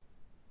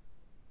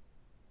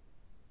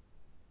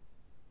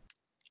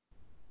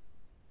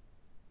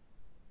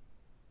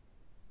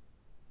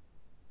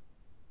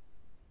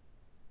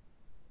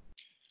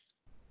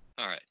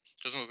 All right,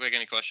 doesn't look like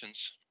any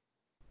questions.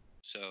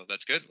 So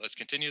that's good. Let's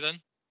continue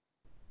then.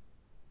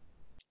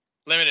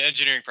 Laminate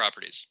engineering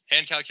properties.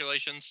 Hand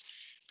calculations.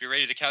 Be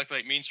ready to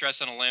calculate mean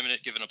stress on a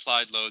laminate given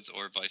applied loads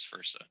or vice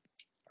versa.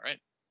 All right.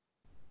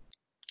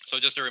 So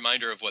just a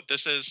reminder of what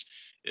this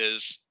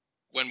is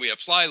when we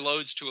apply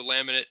loads to a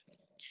laminate,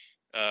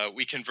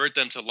 we convert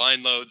them to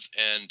line loads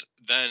and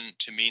then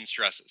to mean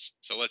stresses.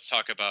 So let's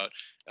talk about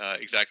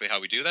exactly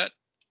how we do that.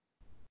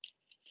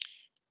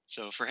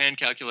 So for hand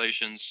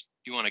calculations,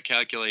 you want to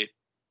calculate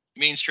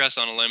mean stress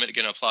on a laminate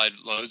given applied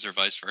loads or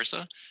vice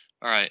versa.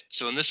 All right,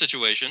 so in this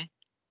situation,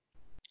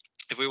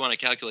 if we want to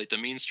calculate the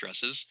mean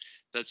stresses,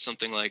 that's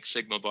something like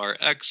sigma bar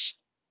x,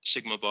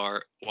 sigma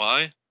bar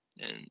y,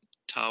 and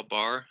tau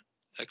bar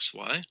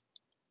xy.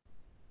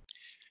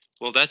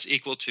 Well, that's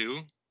equal to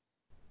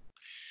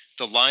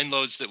the line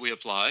loads that we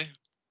apply,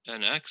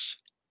 nx,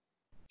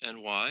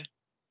 ny,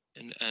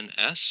 and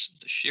ns,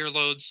 the shear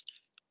loads,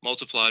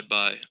 multiplied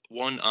by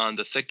 1 on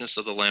the thickness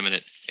of the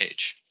laminate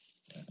h.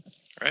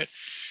 All right,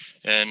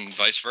 and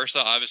vice versa.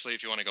 Obviously,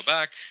 if you want to go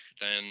back,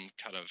 then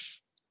kind of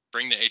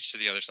bring the h to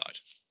the other side.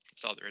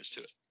 That's all there is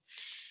to it.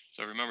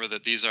 So remember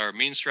that these are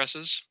mean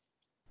stresses.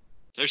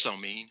 They're so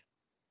mean.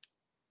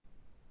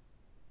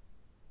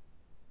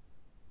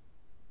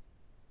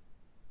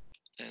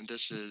 And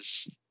this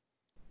is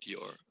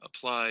your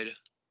applied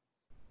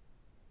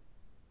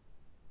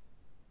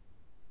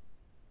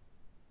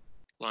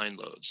line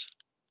loads.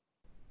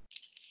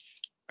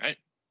 All right.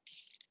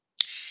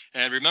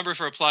 And remember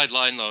for applied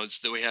line loads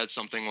that we had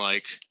something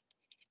like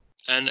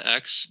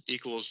nx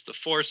equals the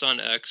force on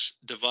x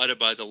divided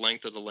by the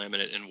length of the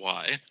laminate in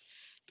y.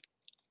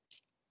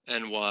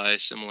 Ny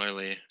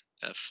similarly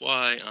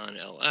Fy on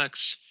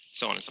Lx,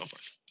 so on and so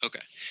forth.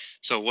 Okay,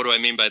 so what do I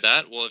mean by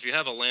that? Well, if you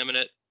have a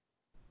laminate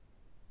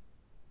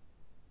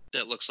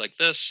that looks like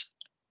this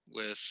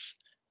with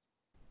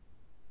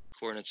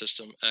coordinate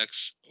system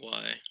x,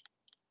 y,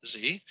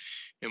 z,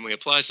 and we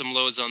apply some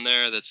loads on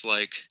there that's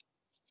like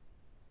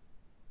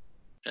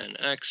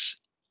nx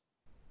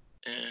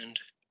and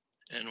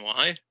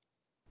ny.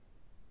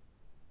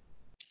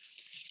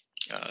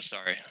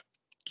 Sorry,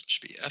 it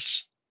should be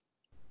f's.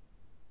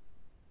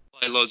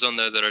 Apply loads on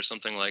there that are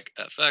something like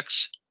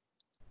fx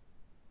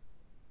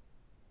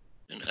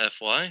and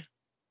fy.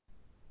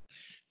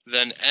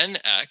 Then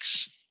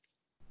nx,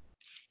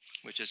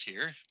 which is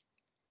here,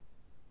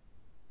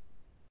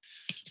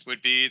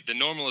 would be the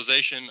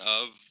normalization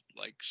of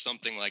like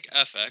something like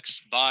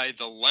fx by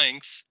the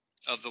length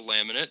of the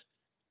laminate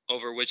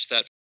over which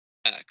that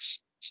acts.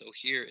 So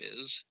here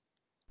is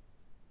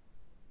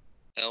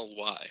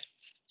ly.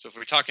 So if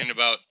we're talking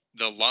about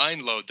the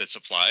line load that's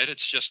applied,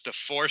 it's just the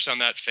force on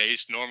that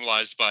face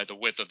normalized by the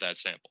width of that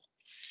sample.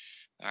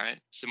 All right.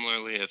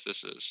 Similarly, if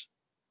this is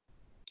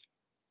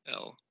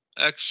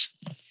lx,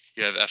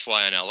 you have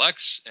fy and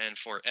lx, and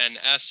for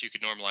ns, you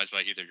could normalize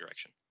by either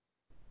direction.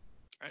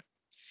 All right.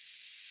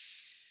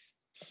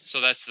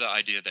 So that's the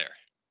idea there.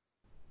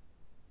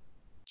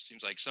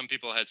 Seems like some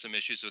people had some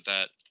issues with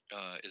that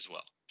as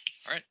well.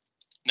 All right.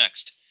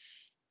 Next.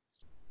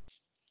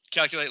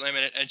 Calculate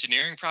laminate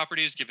engineering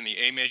properties given the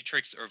A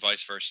matrix or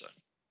vice versa.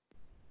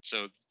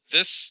 So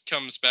this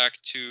comes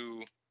back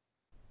to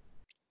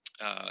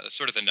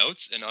sort of the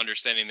notes and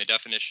understanding the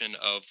definition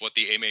of what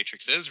the A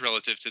matrix is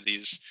relative to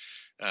these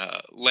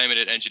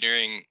laminate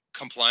engineering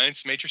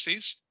compliance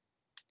matrices.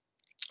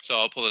 So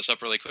I'll pull this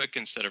up really quick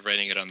instead of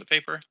writing it on the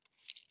paper.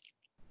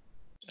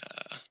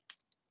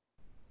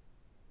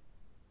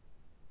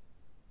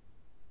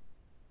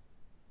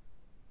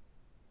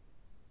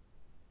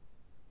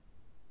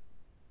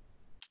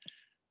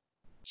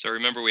 So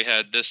remember we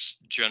had this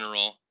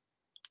general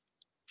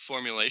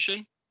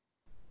formulation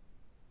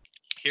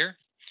here.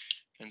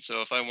 And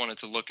so if I wanted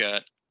to look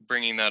at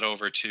bringing that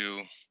over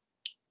to,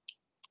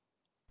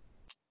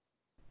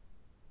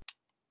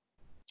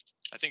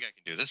 I think I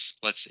can do this.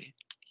 Let's see.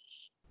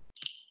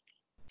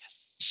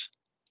 Yes.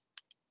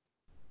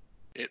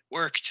 It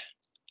worked.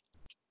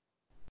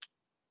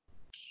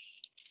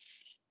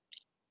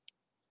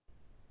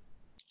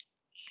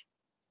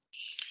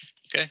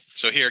 Okay,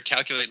 so here,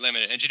 calculate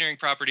laminate engineering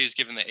properties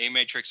given the A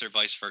matrix or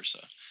vice versa.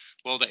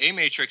 Well, the A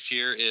matrix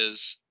here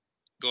is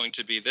going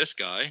to be this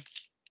guy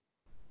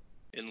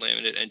in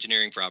laminate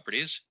engineering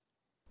properties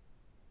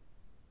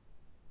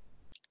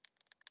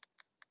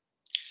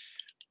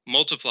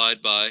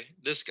multiplied by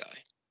this guy.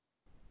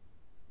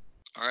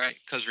 All right,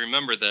 because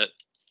remember that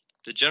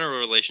the general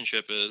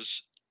relationship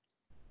is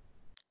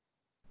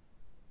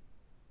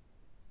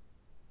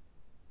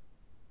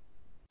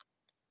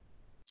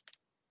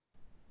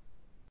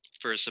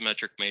for a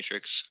symmetric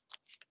matrix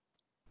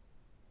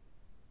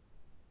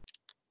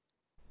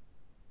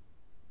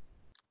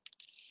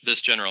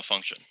this general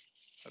function.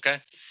 Okay,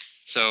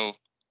 so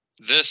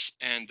this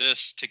and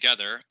this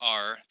together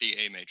are the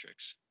A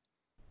matrix.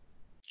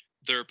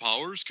 Their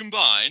powers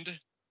combined,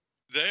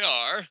 they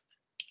are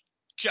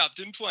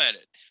Captain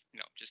Planet.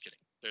 No, just kidding.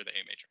 They're the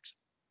A matrix.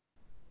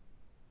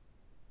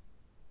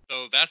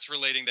 So that's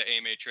relating the A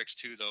matrix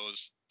to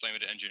those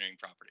laminate engineering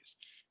properties.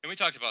 And we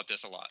talked about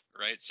this a lot,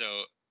 right?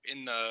 So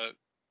in the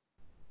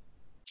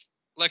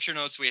lecture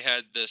notes, we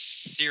had this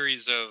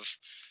series of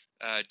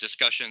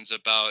discussions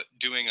about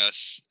doing a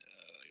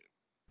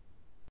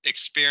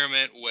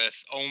experiment with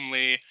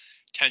only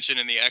tension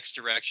in the X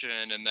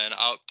direction, and then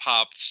out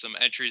pop some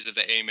entries of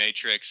the A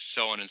matrix,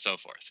 so on and so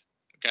forth.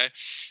 Okay,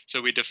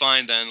 so we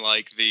define then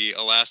like the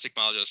elastic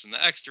modulus in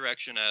the X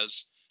direction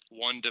as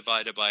 1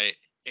 divided by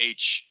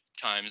H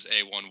times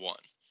A11.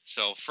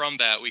 So from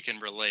that, we can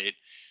relate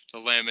the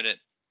laminate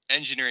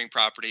engineering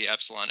property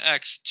epsilon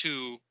X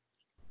to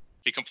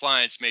the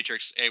compliance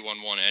matrix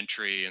A11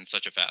 entry in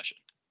such a fashion.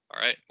 All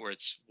right, where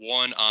it's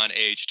 1 on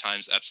H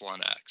times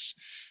epsilon X,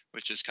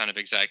 which is kind of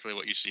exactly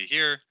what you see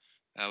here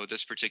with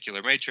this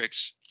particular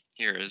matrix.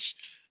 Here is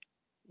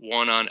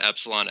 1 on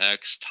epsilon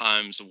X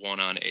times 1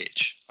 on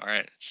H. All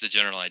right, it's the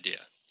general idea.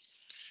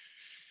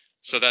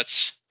 So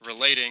that's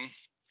relating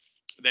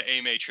the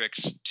A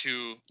matrix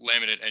to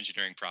laminate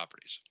engineering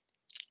properties.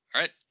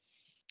 All right,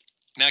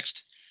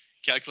 next,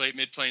 calculate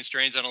midplane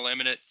strains on a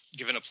laminate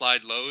given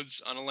applied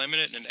loads on a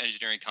laminate and an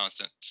engineering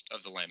constant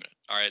of the laminate.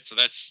 All right, so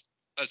that's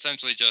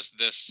essentially just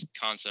this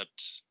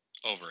concept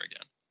over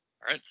again.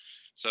 All right,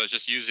 so it's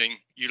just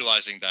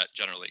utilizing that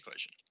general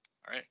equation.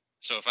 All right,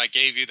 so if I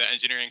gave you the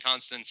engineering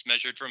constants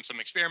measured from some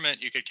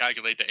experiment, you could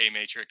calculate the A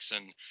matrix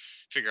and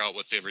figure out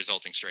what the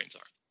resulting strains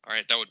are. All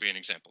right, that would be an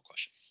example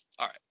question.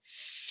 All right,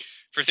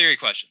 for theory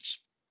questions.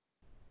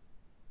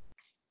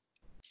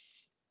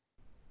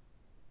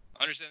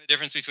 Understand the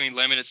difference between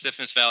laminate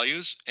stiffness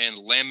values and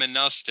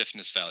lamina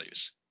stiffness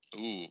values.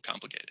 Ooh,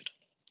 complicated.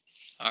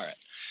 All right.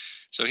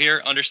 So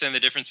here, understand the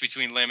difference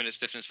between laminate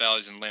stiffness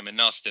values and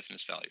lamina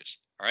stiffness values.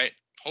 All right.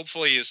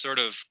 Hopefully you sort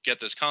of get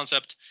this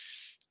concept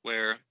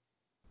where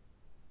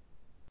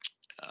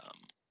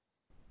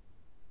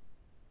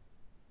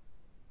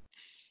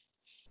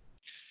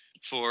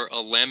for a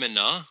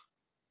lamina,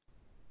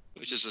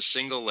 which is a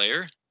single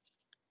layer,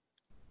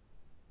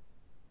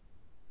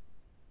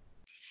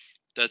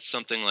 that's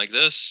something like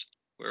this,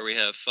 where we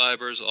have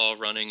fibers all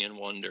running in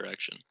one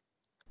direction.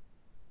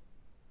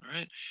 All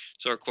right,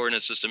 so our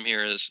coordinate system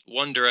here is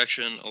one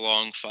direction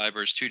along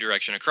fibers, two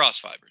direction across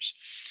fibers.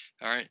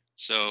 All right,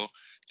 so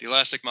the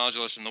elastic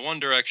modulus in the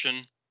one direction,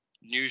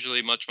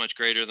 usually much, much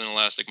greater than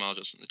elastic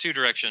modulus in the two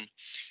direction,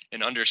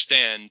 and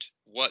understand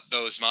what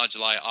those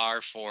moduli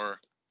are for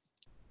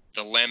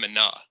the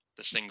lamina,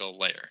 the single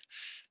layer.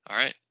 All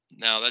right,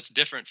 now that's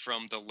different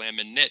from the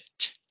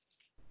laminate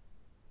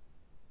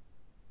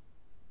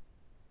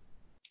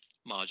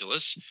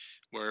modulus,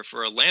 where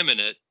for a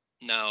laminate,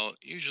 now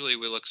usually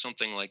we look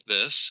something like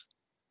this,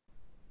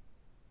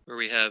 where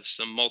we have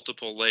some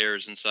multiple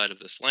layers inside of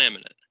this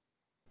laminate.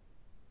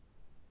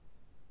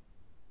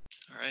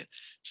 All right,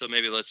 so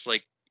maybe let's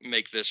like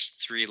make this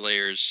 3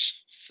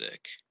 layers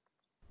thick.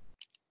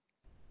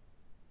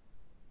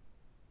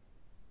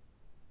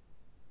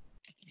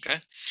 Okay,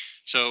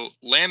 so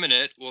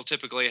laminate will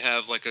typically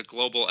have like a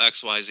global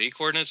XYZ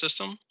coordinate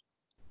system.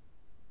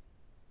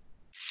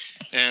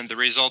 And the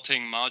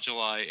resulting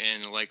moduli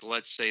in, like,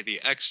 let's say the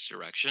X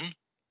direction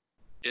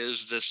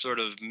is this sort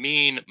of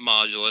mean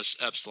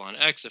modulus epsilon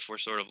X if we're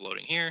sort of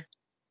loading here.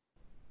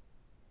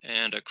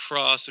 And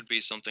across would be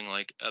something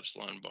like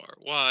epsilon bar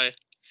Y.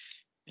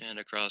 And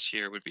across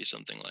here would be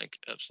something like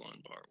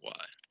epsilon bar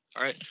Y.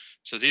 All right,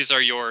 so these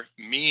are your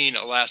mean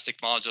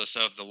elastic modulus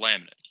of the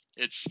laminate.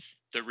 It's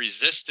the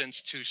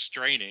resistance to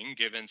straining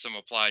given some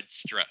applied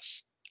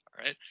stress.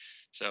 All right,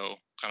 so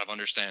kind of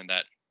understand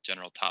that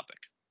general topic.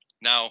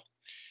 Now,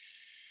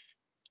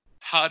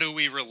 how do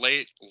we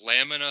relate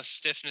lamina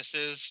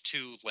stiffnesses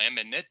to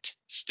laminate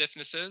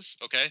stiffnesses?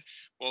 Okay,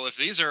 well, if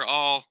these are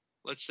all,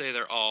 let's say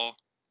they're all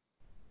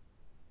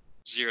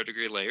 0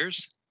 degree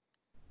layers,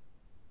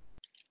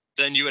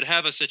 then you would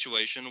have a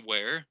situation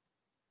where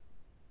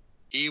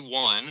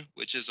E1,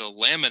 which is a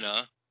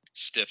lamina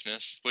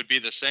stiffness, would be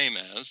the same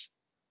as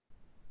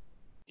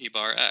E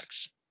bar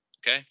X,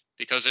 okay?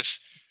 Because if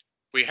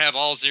we have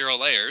all 0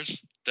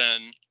 layers,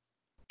 then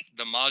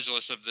the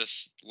modulus of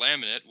this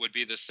laminate would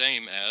be the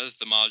same as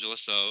the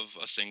modulus of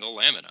a single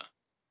lamina,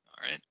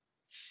 all right?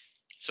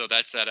 So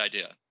that's that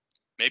idea.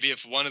 Maybe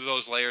if one of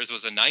those layers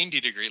was a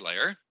 90-degree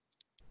layer,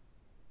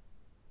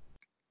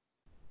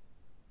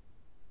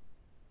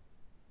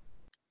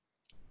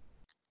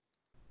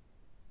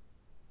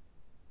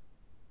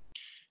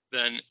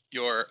 then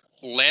your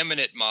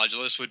laminate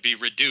modulus would be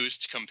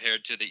reduced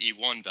compared to the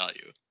E1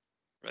 value,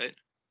 right?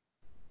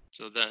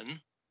 So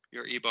then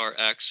your E bar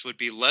X would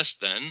be less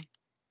than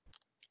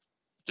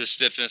the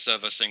stiffness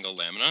of a single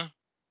lamina,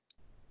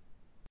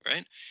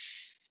 right?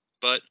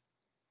 But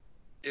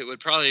it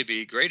would probably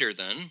be greater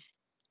than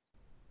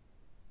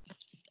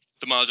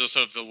the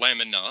modulus of the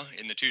lamina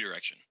in the two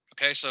direction.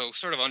 Okay, so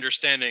sort of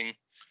understanding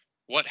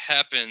what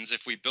happens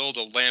if we build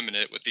a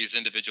laminate with these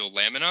individual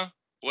lamina,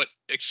 what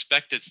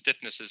expected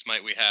stiffnesses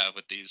might we have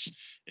with these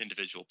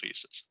individual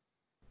pieces?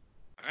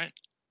 All right,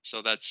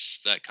 so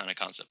that's that kind of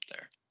concept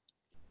there.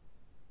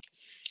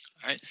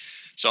 All right,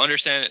 so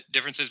understand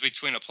differences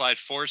between applied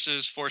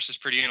forces, forces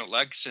per unit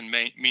lengths, and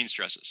mean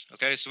stresses.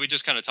 Okay, so we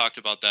just kind of talked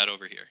about that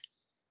over here.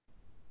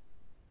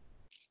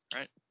 All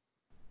right.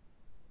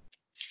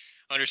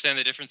 Understand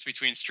the difference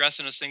between stress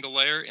in a single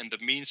layer and the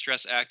mean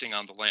stress acting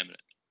on the laminate.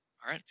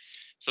 All right,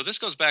 so this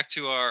goes back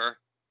to our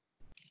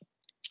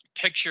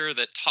picture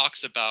that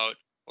talks about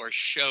or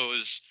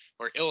shows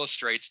or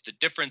illustrates the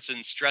difference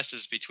in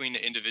stresses between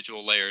the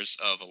individual layers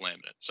of a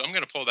laminate. So I'm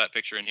going to pull that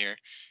picture in here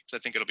because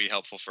I think it'll be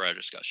helpful for our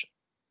discussion.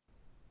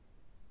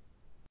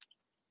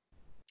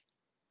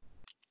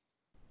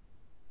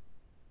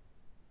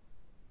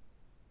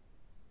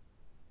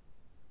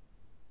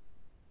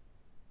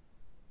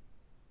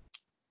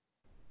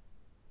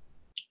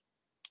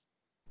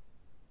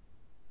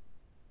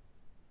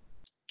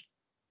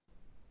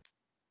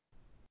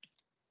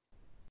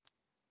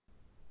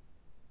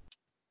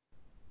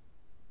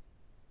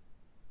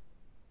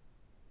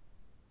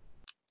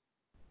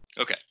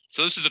 Okay,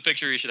 so this is a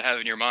picture you should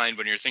have in your mind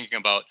when you're thinking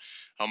about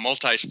a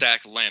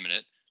multi-stack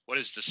laminate. What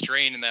is the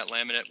strain in that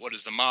laminate? What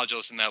is the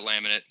modulus in that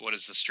laminate? What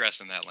is the stress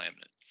in that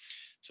laminate?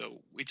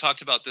 So we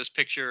talked about this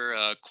picture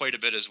quite a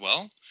bit as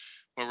well,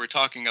 where we're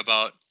talking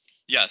about,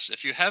 yes,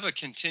 if you have a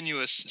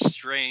continuous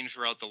strain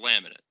throughout the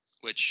laminate,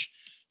 which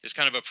is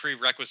kind of a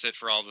prerequisite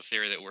for all the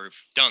theory that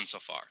we've done so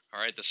far,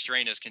 all right, the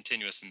strain is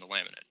continuous in the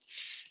laminate.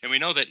 And we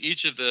know that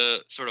each of the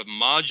sort of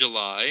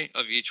moduli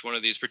of each one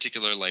of these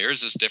particular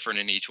layers is different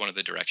in each one of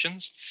the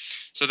directions.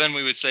 So then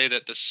we would say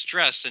that the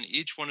stress in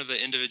each one of the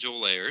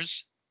individual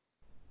layers,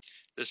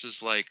 this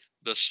is like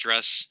the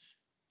stress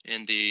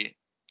in the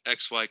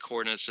XY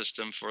coordinate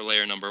system for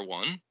layer number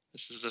 1.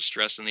 This is the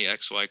stress in the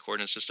XY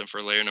coordinate system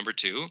for layer number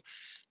 2,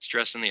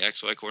 stress in the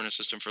XY coordinate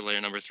system for layer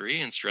number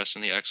 3, and stress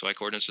in the XY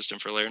coordinate system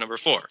for layer number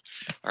 4.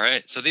 All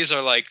right, so these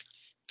are like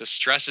the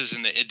stresses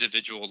in the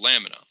individual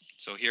lamina.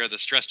 So here are the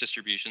stress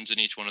distributions in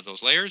each one of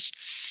those layers.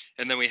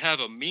 And then we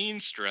have a mean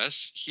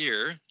stress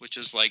here, which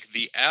is like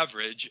the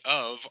average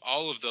of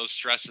all of those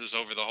stresses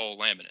over the whole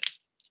laminate,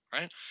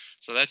 right?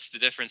 So that's the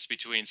difference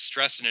between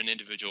stress in an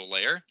individual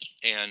layer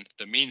and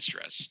the mean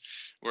stress,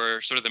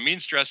 where sort of the mean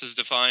stress is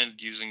defined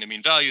using the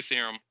mean value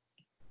theorem,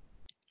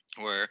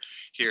 where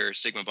here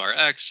sigma bar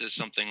x is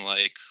something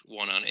like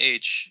 1 on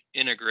h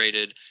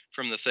integrated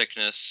from the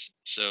thickness.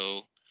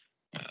 So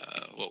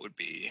what would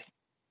be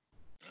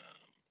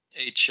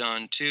h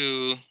on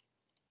 2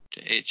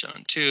 to h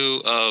on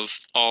 2 of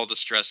all the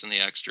stress in the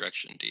x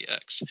direction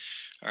dx.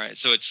 All right,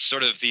 so it's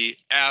sort of the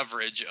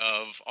average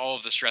of all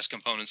of the stress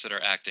components that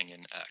are acting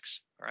in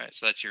x. All right,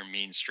 so that's your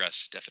mean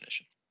stress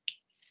definition.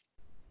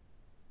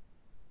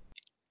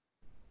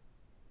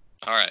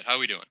 All right, how are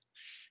we doing?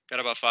 Got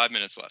about 5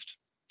 minutes left.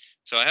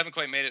 So I haven't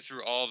quite made it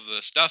through all of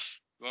the stuff.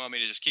 You want me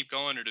to just keep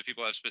going, or do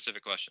people have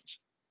specific questions?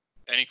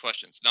 Any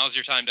questions? Now's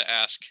your time to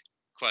ask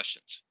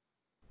questions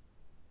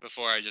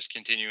before I just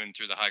continue in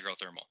through the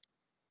hygrothermal.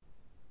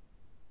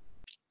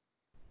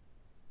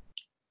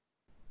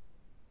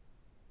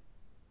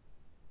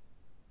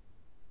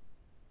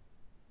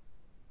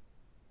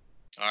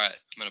 All right,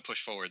 I'm going to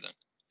push forward then.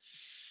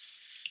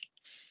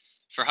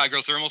 For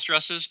hygrothermal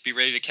stresses, be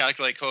ready to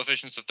calculate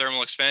coefficients of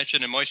thermal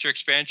expansion and moisture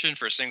expansion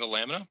for a single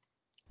lamina.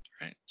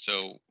 All right,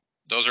 so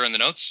those are in the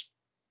notes.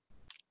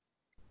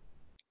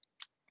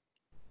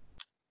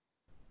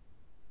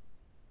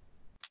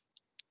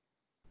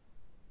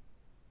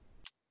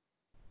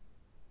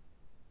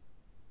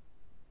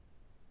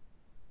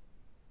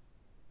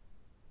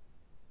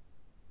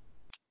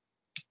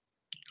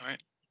 All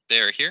right, they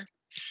are here.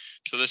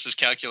 So this is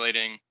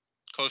calculating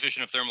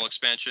coefficient of thermal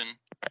expansion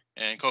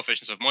and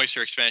coefficients of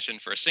moisture expansion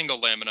for a single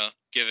lamina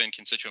given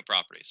constituent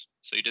properties.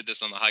 So you did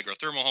this on the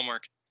hygrothermal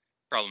homework,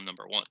 problem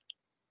number 1.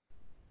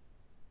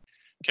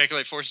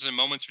 Calculate forces and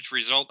moments which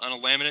result on a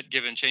laminate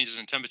given changes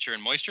in temperature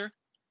and moisture.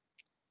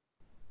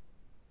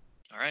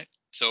 All right,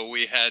 so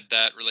we had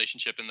that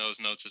relationship in those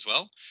notes as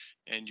well.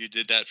 And you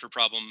did that for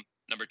problem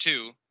number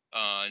 2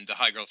 on the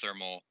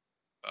hygrothermal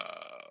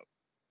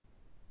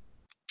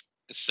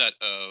set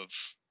of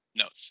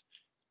notes.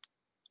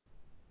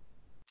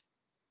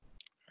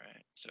 All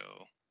right, so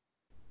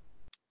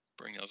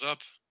bring those up.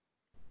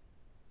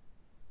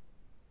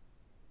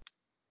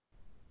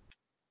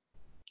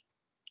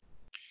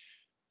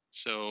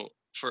 So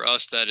for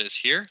us, that is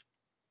here.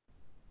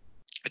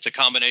 It's a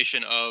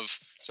combination of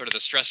sort of the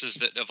stresses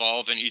that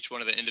evolve in each one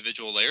of the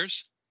individual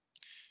layers.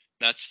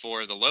 That's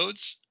for the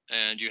loads,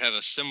 and you have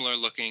a similar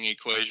looking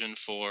equation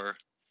for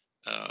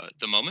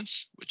the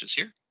moments, which is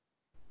here.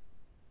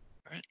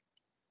 All right.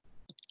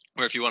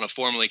 Or if you want to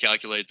formally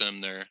calculate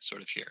them, they're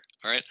sort of here.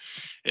 All right.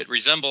 It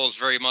resembles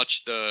very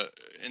much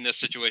in this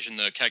situation,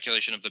 the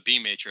calculation of the B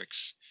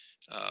matrix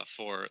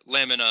for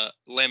laminate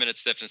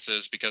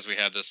stiffnesses, because we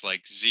have this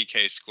like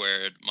zk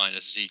squared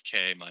minus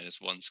zk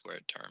minus 1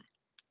 squared term.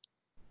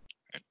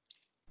 Right.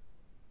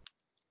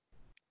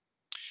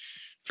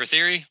 For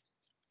theory,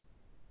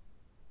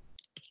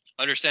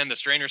 understand the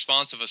strain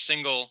response of a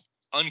single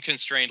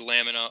unconstrained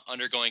lamina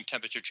undergoing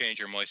temperature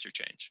change or moisture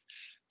change.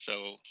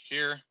 So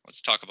here,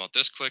 let's talk about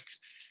this quick.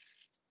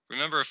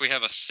 Remember, if we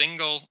have a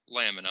single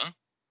lamina,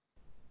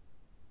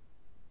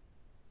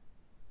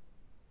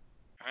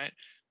 all right,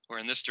 or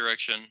in this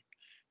direction,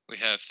 we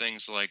have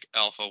things like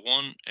alpha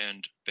 1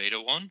 and beta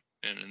 1.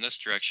 And in this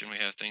direction, we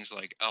have things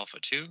like alpha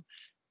 2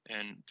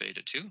 and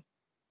beta 2.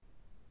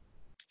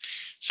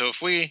 So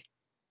if we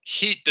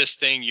heat this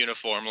thing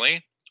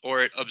uniformly,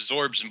 or it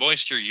absorbs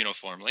moisture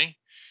uniformly,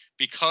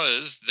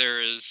 because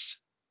there is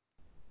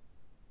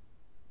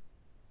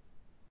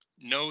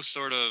no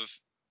sort of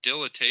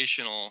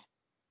dilatational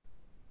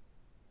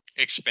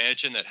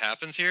expansion that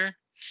happens here,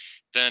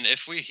 then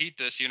if we heat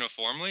this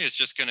uniformly, it's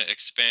just going to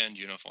expand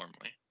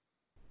uniformly.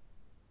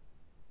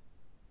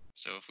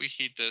 So if we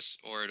heat this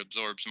or it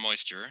absorbs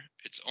moisture,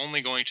 it's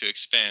only going to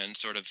expand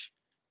sort of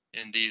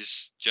in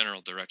these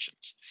general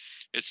directions.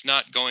 It's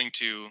not going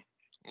to,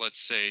 let's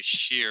say,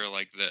 shear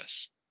like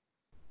this.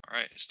 All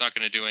right, it's not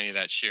going to do any of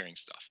that shearing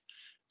stuff.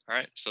 All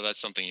right, so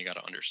that's something you got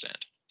to understand.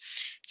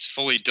 It's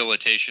fully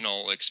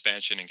dilatational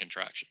expansion and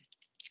contraction.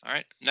 All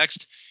right,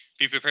 next,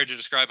 be prepared to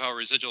describe how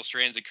residual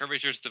strains and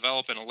curvatures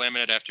develop in a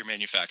laminate after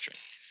manufacturing.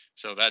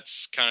 So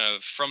that's kind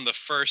of from the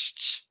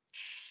first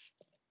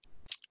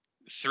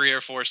 3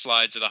 or 4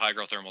 slides of the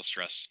hygrothermal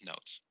stress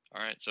notes.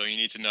 All right, so you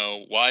need to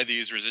know why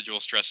these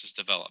residual stresses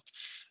develop.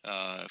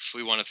 If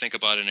we want to think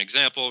about an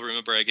example,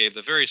 remember I gave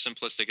the very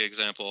simplistic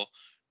example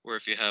where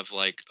if you have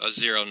like a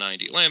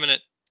 090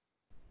 laminate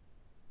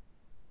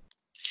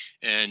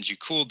and you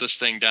cooled this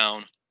thing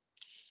down,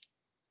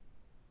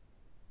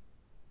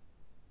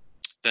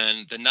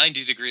 then the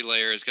 90-degree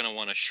layer is going to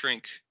want to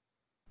shrink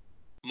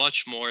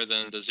much more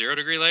than the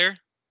 0-degree layer.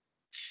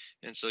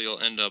 And so you'll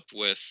end up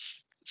with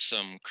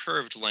some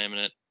curved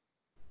laminate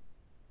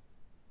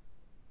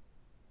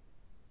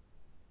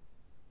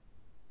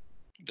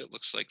that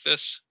looks like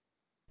this,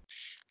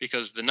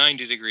 because the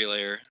 90-degree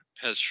layer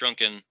has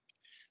shrunken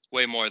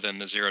way more than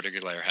the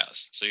 0-degree layer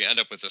has. So you end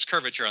up with this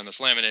curvature on this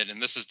laminate,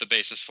 and this is the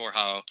basis for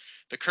how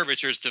the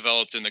curvatures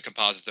developed in the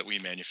composite that we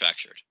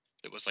manufactured.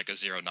 It was like a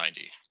 090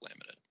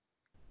 laminate.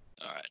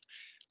 All right,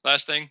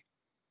 last thing,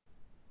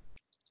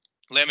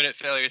 laminate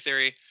failure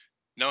theory,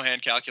 no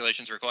hand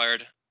calculations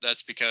required.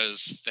 That's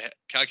because the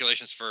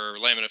calculations for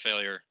laminate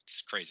failure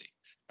is crazy.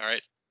 All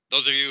right,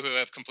 those of you who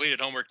have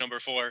completed homework number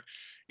 4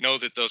 know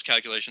that those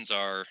calculations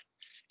are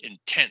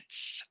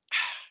intense.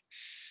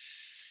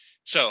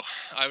 So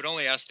I would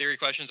only ask theory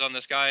questions on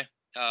this guy.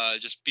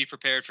 Just be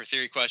prepared for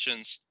theory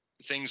questions.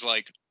 Things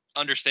like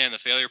understand the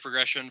failure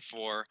progression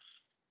for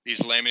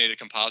these laminated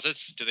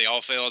composites. Do they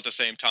all fail at the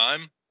same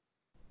time?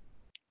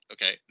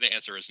 Okay, the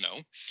answer is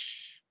no.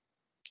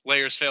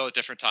 Layers fail at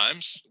different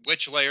times.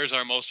 Which layers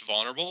are most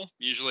vulnerable?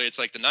 Usually it's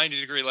like the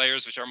 90-degree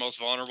layers which are most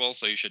vulnerable,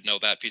 so you should know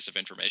that piece of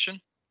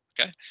information.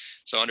 Okay,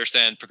 so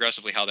understand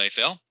progressively how they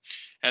fail.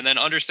 And then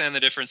understand the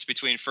difference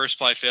between first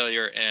ply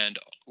failure and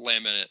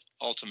laminate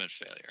ultimate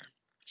failure.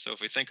 So if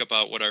we think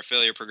about what our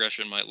failure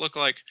progression might look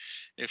like,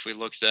 if we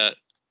looked at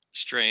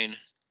strain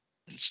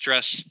and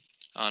stress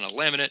on a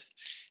laminate,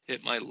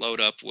 it might load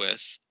up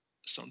with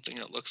something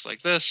that looks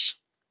like this.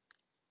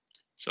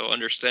 So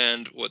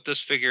understand what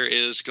this figure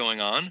is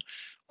going on,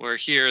 where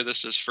here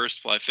this is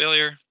first ply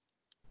failure.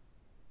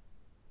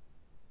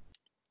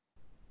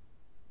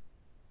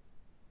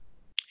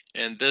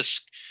 And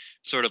this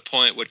sort of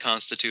point would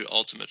constitute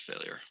ultimate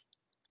failure.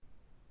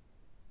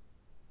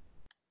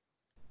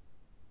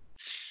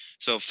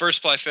 So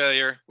first ply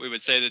failure, we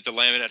would say that the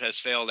laminate has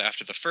failed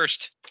after the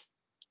first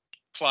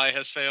ply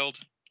has failed,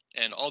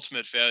 and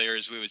ultimate failure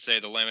is we would say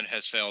the laminate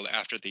has failed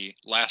after the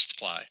last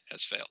ply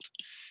has failed.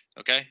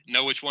 Okay,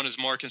 know which one is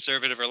more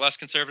conservative or less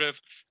conservative.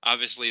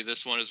 Obviously,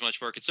 this one is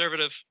much more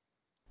conservative.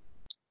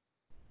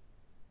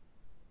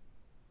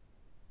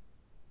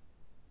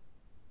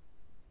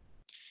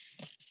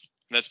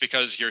 And that's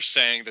because you're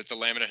saying that the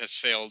laminate has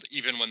failed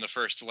even when the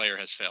first layer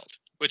has failed,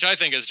 which I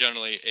think is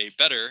generally a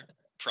better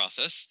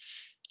process.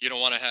 You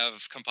don't want to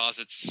have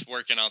composites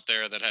working out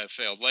there that have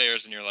failed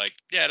layers and you're like,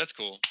 yeah, that's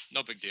cool,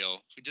 no big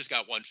deal. We just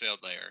got one failed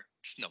layer.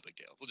 It's no big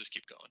deal. We'll just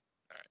keep going.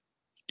 All right.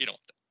 You don't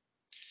want that.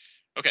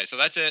 Okay, so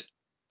that's it.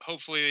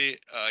 Hopefully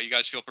you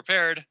guys feel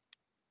prepared.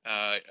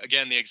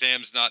 Again, the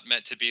exam's not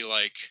meant to be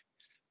like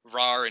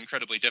raw,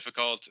 incredibly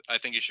difficult. I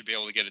think you should be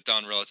able to get it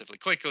done relatively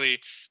quickly.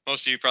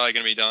 Most of you probably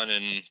going to be done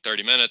in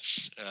 30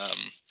 minutes.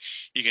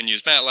 You can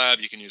use MATLAB,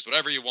 you can use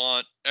whatever you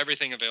want,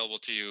 everything available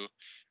to you.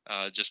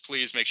 Just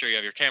please make sure you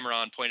have your camera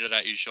on, pointed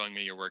at you, showing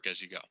me your work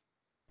as you go.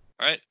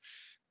 All right.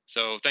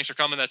 So thanks for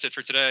coming. That's it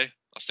for today.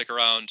 I'll stick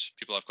around.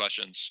 People have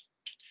questions.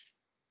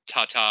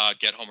 Ta-ta,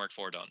 get homework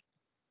 4 done.